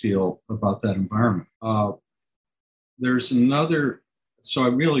great deal about that environment. There's another, so I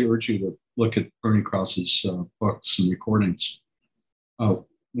really urge you to look at Bernie Krause's books and recordings.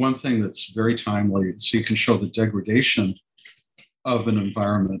 One thing that's very timely is he can show the degradation of an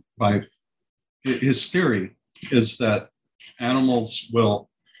environment by, his theory is that animals will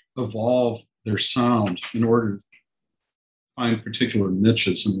evolve their sound in order to find particular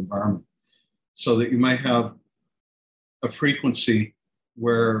niches in the environment. So that you might have a frequency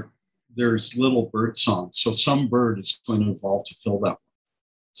where there's little bird song. So some bird is going to evolve to fill that one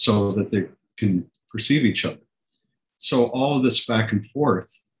so that they can perceive each other. So all of this back and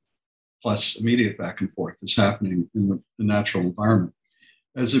forth, plus immediate back and forth, is happening in the natural environment.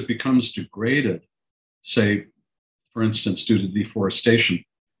 As it becomes degraded, say, for instance, due to deforestation,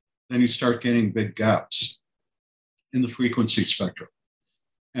 then you start getting big gaps in the frequency spectrum.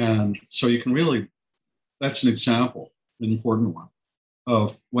 And so you can really, that's an example, an important one,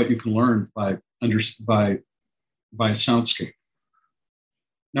 of what you can learn by a soundscape.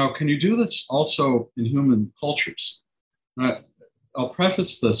 Now, can you do this also in human cultures? I'll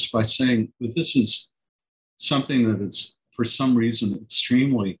preface this by saying that this is something that is, for some reason,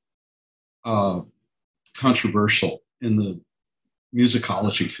 extremely controversial in the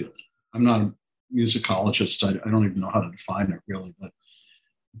musicology field. I'm not a musicologist. I don't even know how to define it really,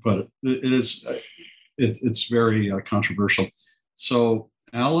 but it's very controversial. So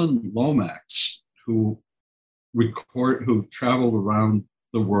Alan Lomax, who traveled around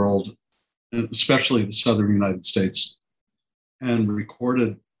the world, and especially the southern United States, and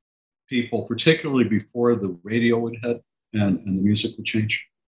recorded people, particularly before the radio would hit and the music would change.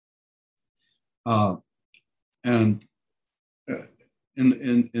 And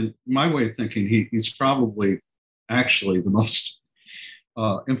in my way of thinking, he's probably actually the most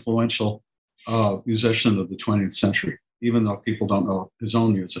influential musician of the 20th century, even though people don't know his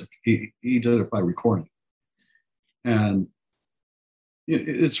own music. He did it by recording. And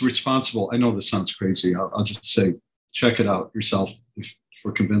it's responsible. I know this sounds crazy. I'll just say, check it out yourself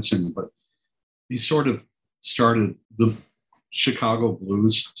for convincing, but he sort of started the Chicago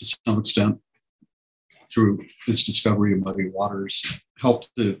blues to some extent through his discovery of Muddy Waters, helped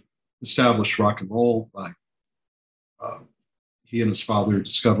to establish rock and roll by he and his father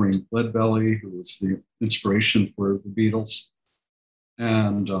discovering Leadbelly, who was the inspiration for the Beatles,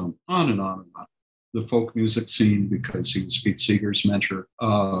 and on and on and on. The folk music scene, because he was Pete Seeger's mentor,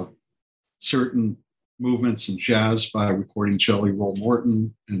 certain movements in jazz by recording Jelly Roll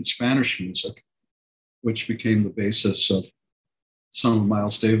Morton, and Spanish music, which became the basis of some of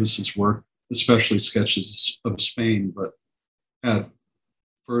Miles Davis's work, especially Sketches of Spain, but had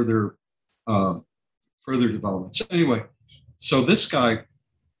further developments. Anyway, so this guy,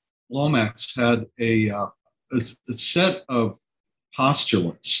 Lomax, had a set of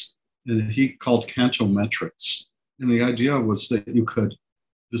postulates that he called cantometrics. And the idea was that you could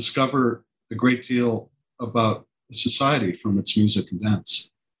discover a great deal about society from its music and dance.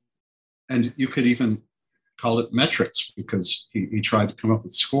 And you could even call it metrics, because he tried to come up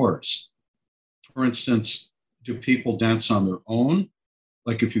with scores. For instance, do people dance on their own?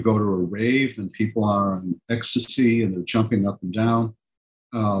 Like if you go to a rave and people are on ecstasy and they're jumping up and down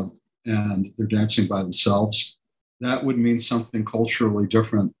and they're dancing by themselves, that would mean something culturally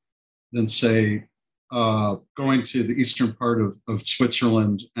different than, say, going to the eastern part of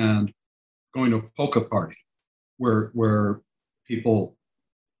Switzerland and going to a polka party where people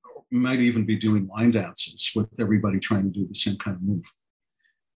might even be doing line dances with everybody trying to do the same kind of move.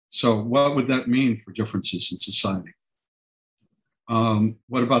 So what would that mean for differences in society?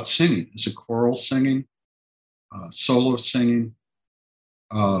 What about singing? Is it choral singing, solo singing?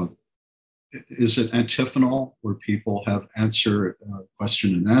 Is it antiphonal, where people have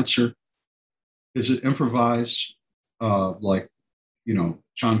question and answer? Is it improvised, like,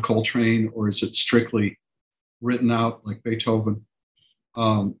 John Coltrane, or is it strictly written out like Beethoven?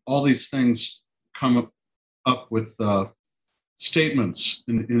 All these things come up with statements,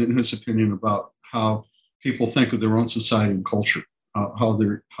 in his opinion, about how people think of their own society and culture, how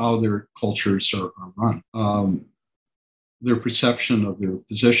their cultures are run, their perception of their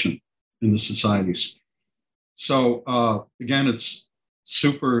position in the societies. So again, it's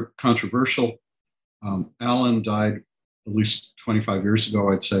super controversial. Alan died at least 25 years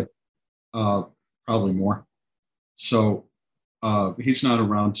ago, I'd say, probably more. So he's not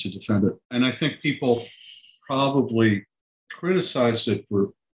around to defend it. And I think people probably criticized it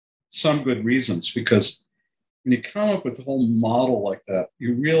for some good reasons, because when you come up with a whole model like that,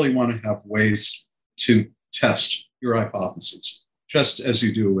 you really want to have ways to test your hypotheses, just as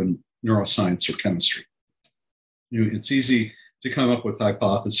you do in neuroscience or chemistry. It's easy to come up with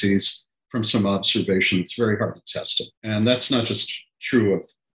hypotheses from some observation. It's very hard to test it. And that's not just true of,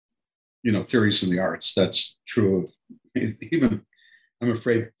 theories in the arts. That's true of even, I'm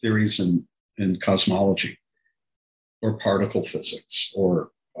afraid, theories in cosmology or particle physics,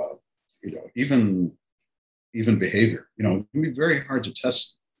 or, even behavior. It can be very hard to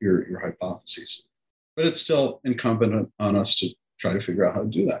test your hypotheses, but it's still incumbent on us to try to figure out how to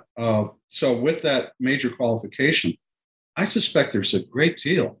do that. So with that major qualification, I suspect there's a great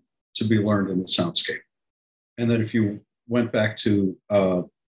deal to be learned in the soundscape. And that if you went back to,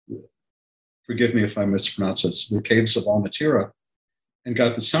 forgive me if I mispronounce this, the caves of Almatira, and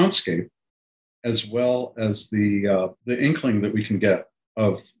got the soundscape, as well as the inkling that we can get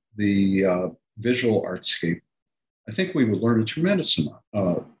of the visual artscape, I think we would learn a tremendous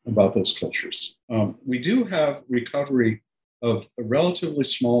amount about those cultures. We do have recovery of a relatively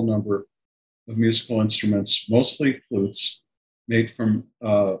small number of musical instruments, mostly flutes, made from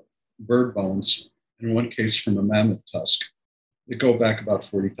bird bones, in one case from a mammoth tusk, that go back about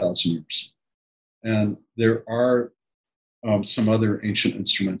 40,000 years. And there are some other ancient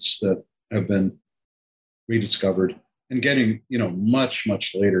instruments that have been rediscovered and getting, much,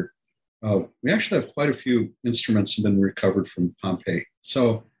 much later. We actually have quite a few instruments that have been recovered from Pompeii.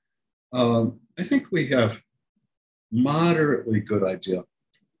 So I think we have moderately good idea.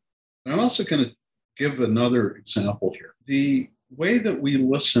 And I'm also going to give another example here. The way that we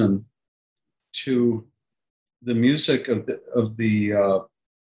listen to the music of the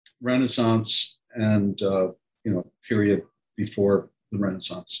Renaissance and period before the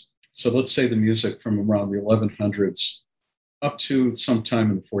Renaissance. So let's say the music from around the 1100s up to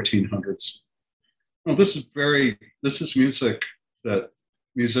sometime in the 1400s. Well, this is music that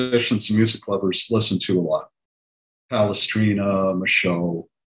musicians and music lovers listen to a lot. Palestrina, Michaud,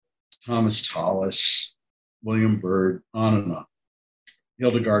 Thomas Tallis, William Byrd, on and on.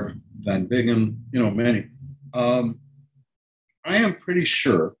 Hildegard van Bingen, many. I am pretty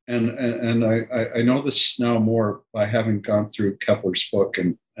sure, and I know this now more by having gone through Kepler's book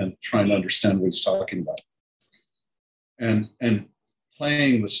and trying to understand what he's talking about, and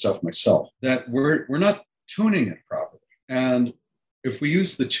playing the stuff myself, that we're not tuning it properly. And if we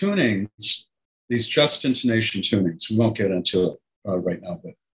use the tunings, these just intonation tunings, we won't get into it right now,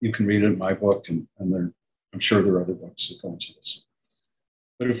 but you can read it in my book, and I'm sure there are other books that go into this.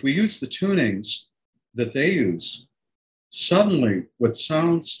 But if we use the tunings that they use, suddenly what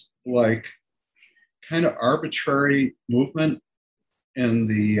sounds like kind of arbitrary movement and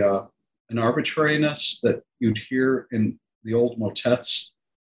an arbitrariness that you'd hear in the old motets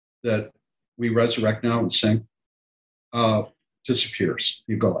that we resurrect now and sing disappears.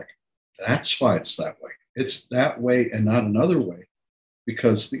 You go like, that's why it's that way. It's that way and not another way,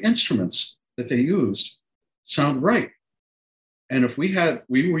 because the instruments that they used sound right. And if we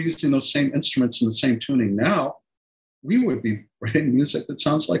were using those same instruments in the same tuning now, we would be writing music that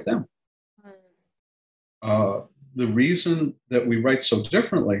sounds like them. The reason that we write so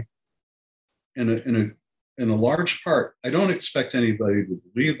differently, in a large part, I don't expect anybody to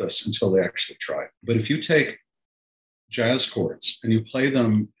believe this until they actually try it. But if you take jazz chords and you play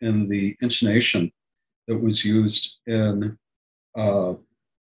them in the intonation that was used in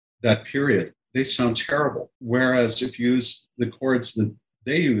that period, they sound terrible. Whereas if you use the chords that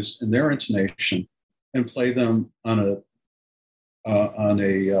they used in their intonation and play them on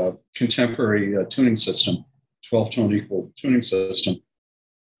a contemporary tuning system, 12-tone equal tuning system,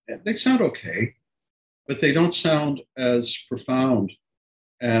 they sound okay, but they don't sound as profound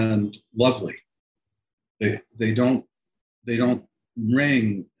and lovely. They don't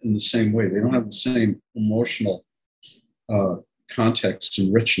ring in the same way. They don't have the same emotional context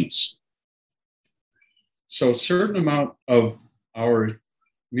and richness. So a certain amount of our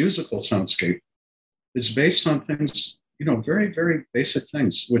musical soundscape is based on things, very, very basic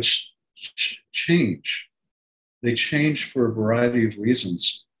things, which change. They change for a variety of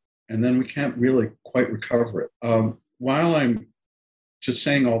reasons, and then we can't really quite recover it. While I'm just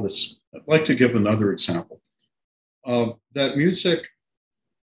saying all this, I'd like to give another example. That music,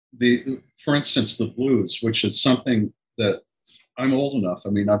 for instance, the blues, which is something that I'm old enough. I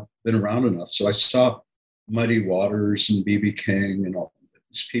mean, I've been around enough, so I saw Muddy Waters and B.B. King and all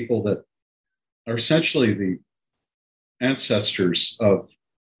these people that are essentially the ancestors of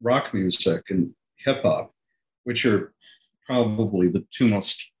rock music and hip hop, which are probably the two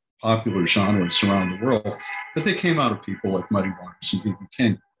most popular genres around the world. But they came out of people like Muddy Waters and B.B.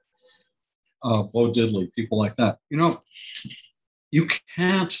 King, Bo Diddley, people like that. You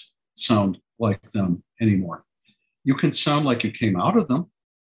can't sound like them anymore. You can sound like you came out of them,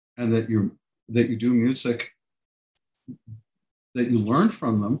 and that you do music that you learn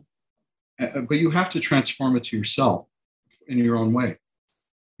from them, but you have to transform it to yourself in your own way,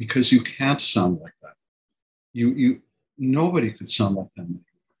 because you can't sound like that. Nobody could sound like them anymore.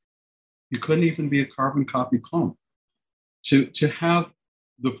 You couldn't even be a carbon copy clone. To have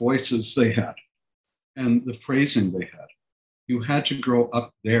the voices they had and the phrasing they had, you had to grow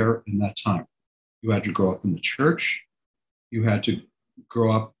up there in that time. You had to grow up in the church. You had to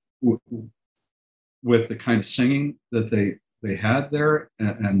grow up with the kind of singing that they had there,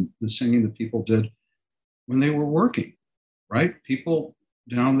 and the singing that people did when they were working, right? People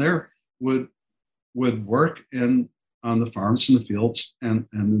down there would work on the farms and the fields and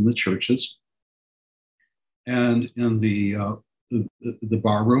in the churches and in the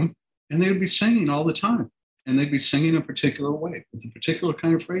bar room, and they would be singing all the time. And they'd be singing a particular way with a particular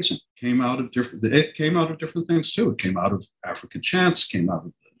kind of phrasing. It came out of different things too. It came out of African chants, came out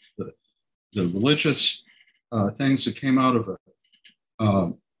of the religious things. It came out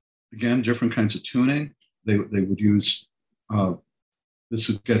of again, different kinds of tuning. They would use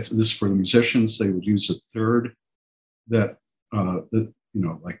this for the musicians. They would use a third that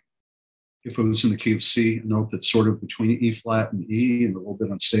like if it was in the key of C, a note that's sort of between E flat and E and a little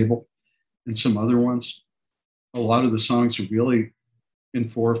bit unstable. And some other ones, a lot of the songs are really in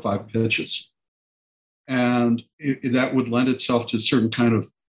 4 or 5 pitches. And that would lend itself to a certain kind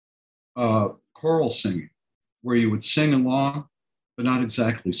of choral singing, where you would sing along, but not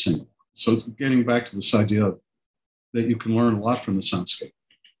exactly sing along. So it's getting back to this idea that you can learn a lot from the soundscape.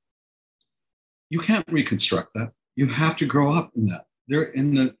 You can't reconstruct that. You have to grow up in that.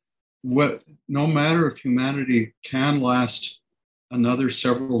 No matter if humanity can last another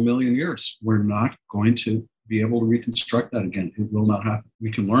several million years, we're not going to be able to reconstruct that again. It will not happen.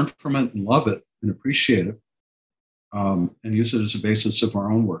 We can learn from it and love it and appreciate it, and use it as a basis of our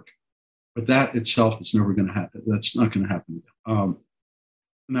own work. But that itself is never going to happen. That's not going to happen again.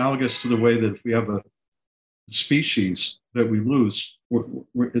 Analogous to the way that if we have a species that we lose,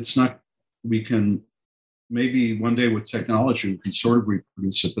 it's not, we can, maybe one day with technology, we can sort of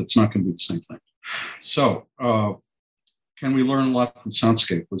reproduce it, but it's not going to be the same thing. So, can we learn a lot from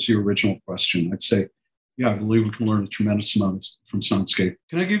soundscape was your original question. I'd say, yeah, I believe we can learn a tremendous amount from soundscape.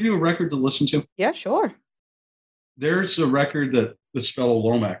 Can I give you a record to listen to? Yeah, sure. There's a record that this fellow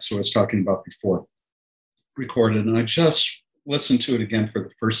Lomax, who I was talking about before, recorded, and I just listened to it again for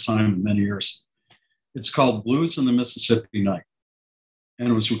the first time in many years. It's called Blues in the Mississippi Night, and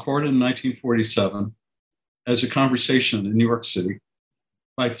it was recorded in 1947 as a conversation in New York City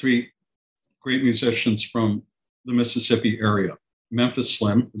by 3 great musicians from the Mississippi area. Memphis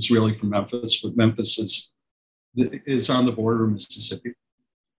Slim is really from Memphis, but Memphis is on the border of Mississippi.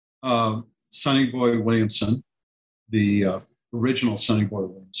 Sonny Boy Williamson, the original Sonny Boy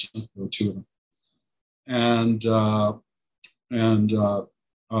Williamson, there were 2 of them, and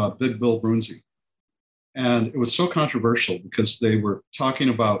Big Bill Brunzi. And it was so controversial because they were talking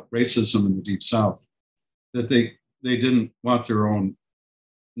about racism in the Deep South that they didn't want their own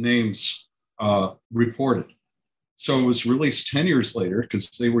names reported. So it was released 10 years later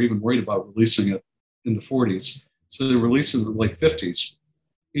because they were even worried about releasing it in the 40s. So they released it in the late 50s,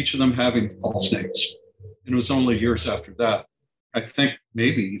 each of them having false names. And it was only years after that, I think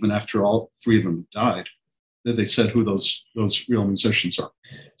maybe even after all 3 of them died, that they said who those real musicians are.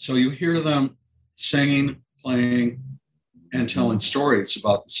 So you hear them singing, playing, and telling stories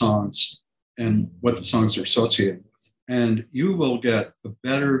about the songs and what the songs are associated with. And you will get a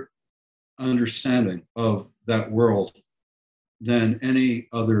better understanding of that world than any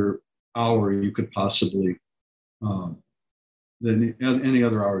other hour you could possibly, than any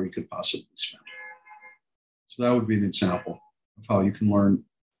other hour you could possibly spend. So that would be an example of how you can learn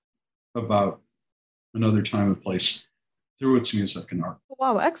about another time and place through its music and art.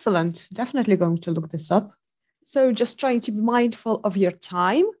 Wow, excellent. Definitely going to look this up. So just trying to be mindful of your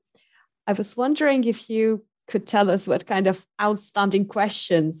time. I was wondering if you could tell us what kind of outstanding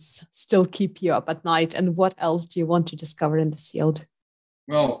questions still keep you up at night and what else do you want to discover in this field?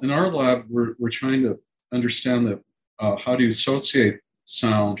 Well, in our lab, we're trying to understand that how do you associate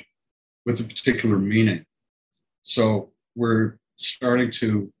sound with a particular meaning. So we're starting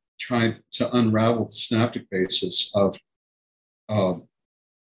to try to unravel the synaptic basis of,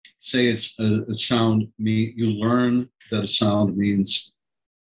 say, a sound. You learn that a sound means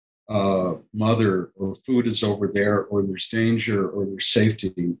mother, or food is over there, or there's danger, or there's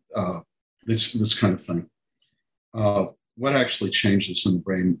safety. This kind of thing. What actually changes in the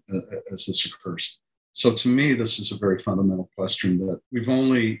brain as this occurs? So to me, this is a very fundamental question that we've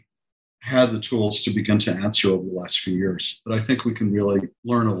only had the tools to begin to answer over the last few years. But I think we can really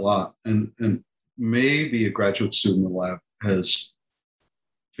learn a lot. And maybe a graduate student in the lab has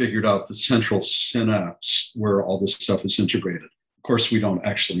figured out the central synapse where all this stuff is integrated. Of course, we don't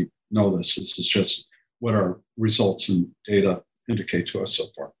actually know this. This is just what our results and data indicate to us so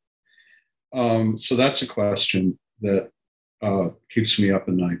far. So that's a question that keeps me up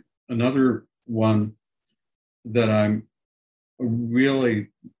at night. Another one that really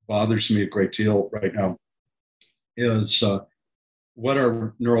bothers me a great deal right now is what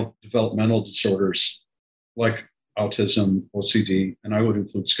are neurodevelopmental disorders like autism, OCD, and I would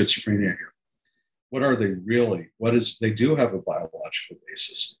include schizophrenia here. What are they really? They do have a biological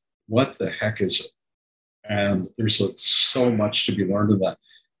basis. What the heck is it? And there's so much to be learned of that.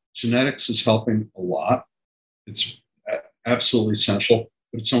 Genetics is helping a lot. It's absolutely essential,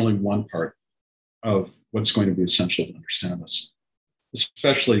 but it's only one part of what's going to be essential to understand this.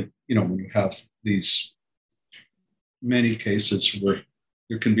 Especially, when you have these many cases where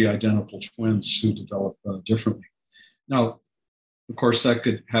there can be identical twins who develop differently. Now, of course, that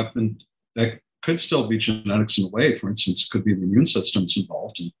could happen. That could still be genetics in a way. For instance, could be the immune systems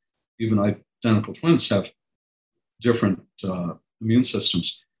involved, and even identical twins have different immune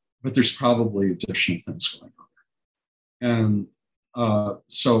systems. But there's probably additional things going on. And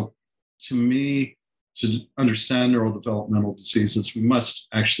so, to me, to understand neurodevelopmental diseases, we must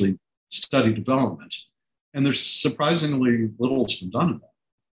actually study development. And there's surprisingly little that's been done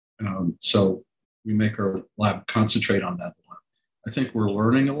in that. So we make our lab concentrate on that a lot. I think we're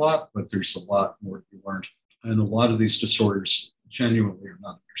learning a lot, but there's a lot more to be learned. And a lot of these disorders genuinely are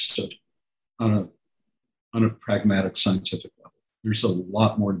not understood on a pragmatic scientific level. There's a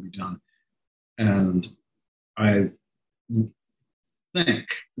lot more to be done. And I think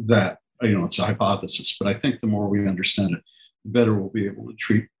that, it's a hypothesis, but I think the more we understand it, the better we'll be able to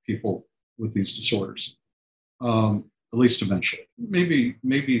treat people with these disorders, at least eventually.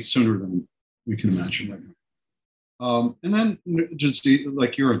 Maybe sooner than we can imagine right now. And then disease,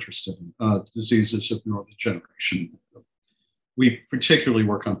 like you're interested in, diseases of neurodegeneration. We particularly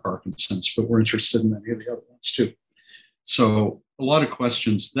work on Parkinson's, but we're interested in many of the other ones too. So a lot of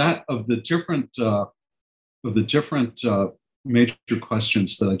questions that of the different major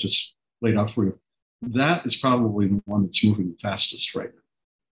questions that I just laid out for you, that is probably the one that's moving the fastest right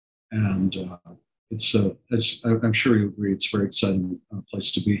now. And it's, as I'm sure you agree, it's a very exciting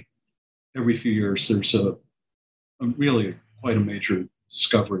place to be. Every few years, there's a really quite a major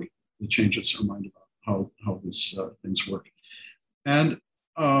discovery that changes our mind about how these things work. And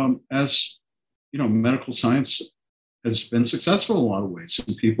as medical science has been successful in a lot of ways,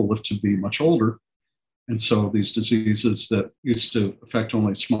 and people live to be much older. And so these diseases that used to affect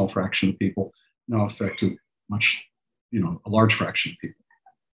only a small fraction of people now affect a large fraction of people.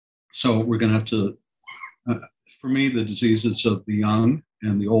 So we're going to have to, for me, the diseases of the young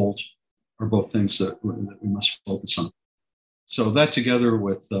and the old are both things that we must focus on. So that together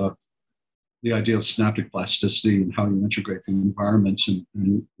with the idea of synaptic plasticity and how you integrate the environment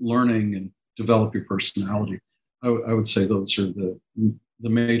and learning and develop your personality, I would say those are the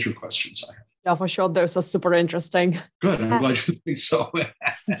major questions I have. Yeah, for sure. Those are super interesting. Good. I'm glad you think so.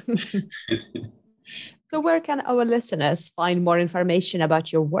 So where can our listeners find more information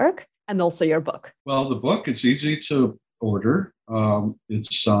about your work and also your book? Well, the book is easy to order.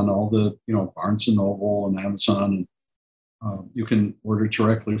 It's on all the, Barnes & Noble and Amazon. And you can order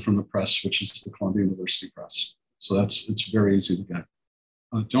directly from the press, which is the Columbia University Press. So it's very easy to get.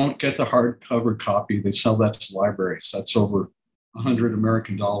 Don't get the hardcover copy. They sell that to libraries. That's over $100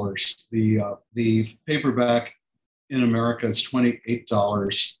 American. The paperback in America is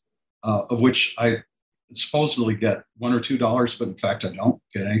 $28, of which I supposedly get $1 or $2, but in fact I don't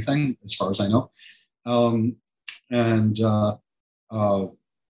get anything as far as I know. And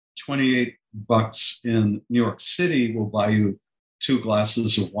 28 bucks in New York City will buy you 2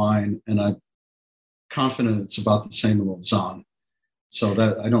 glasses of wine, and I'm confident it's about the same in Lausanne. So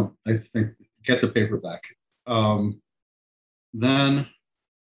that I think get the paperback. Then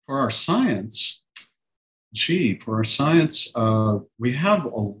for our science, we have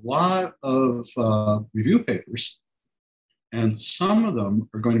a lot of review papers, and some of them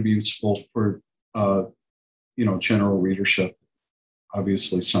are going to be useful for general readership.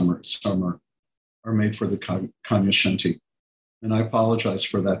 Obviously, some are made for the cognoscenti, and I apologize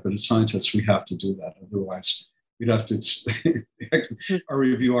for that. But as scientists, we have to do that. Otherwise, we'd have to. Our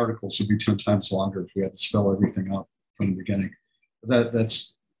review articles would be 10 times longer if we had to spell everything out from the beginning.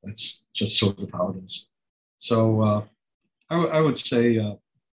 That's just sort of how it is. So I would say,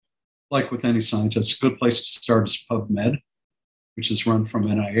 like with any scientist, a good place to start is PubMed, which is run from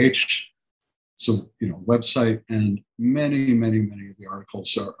NIH. So, website, and many of the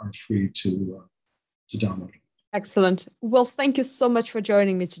articles are free to download. Excellent. Well, thank you so much for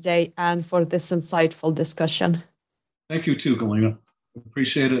joining me today and for this insightful discussion. Thank you too, Galina.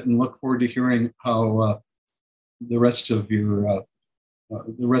 Appreciate it, and look forward to hearing how the rest of your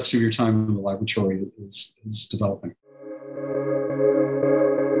time in the laboratory is developing.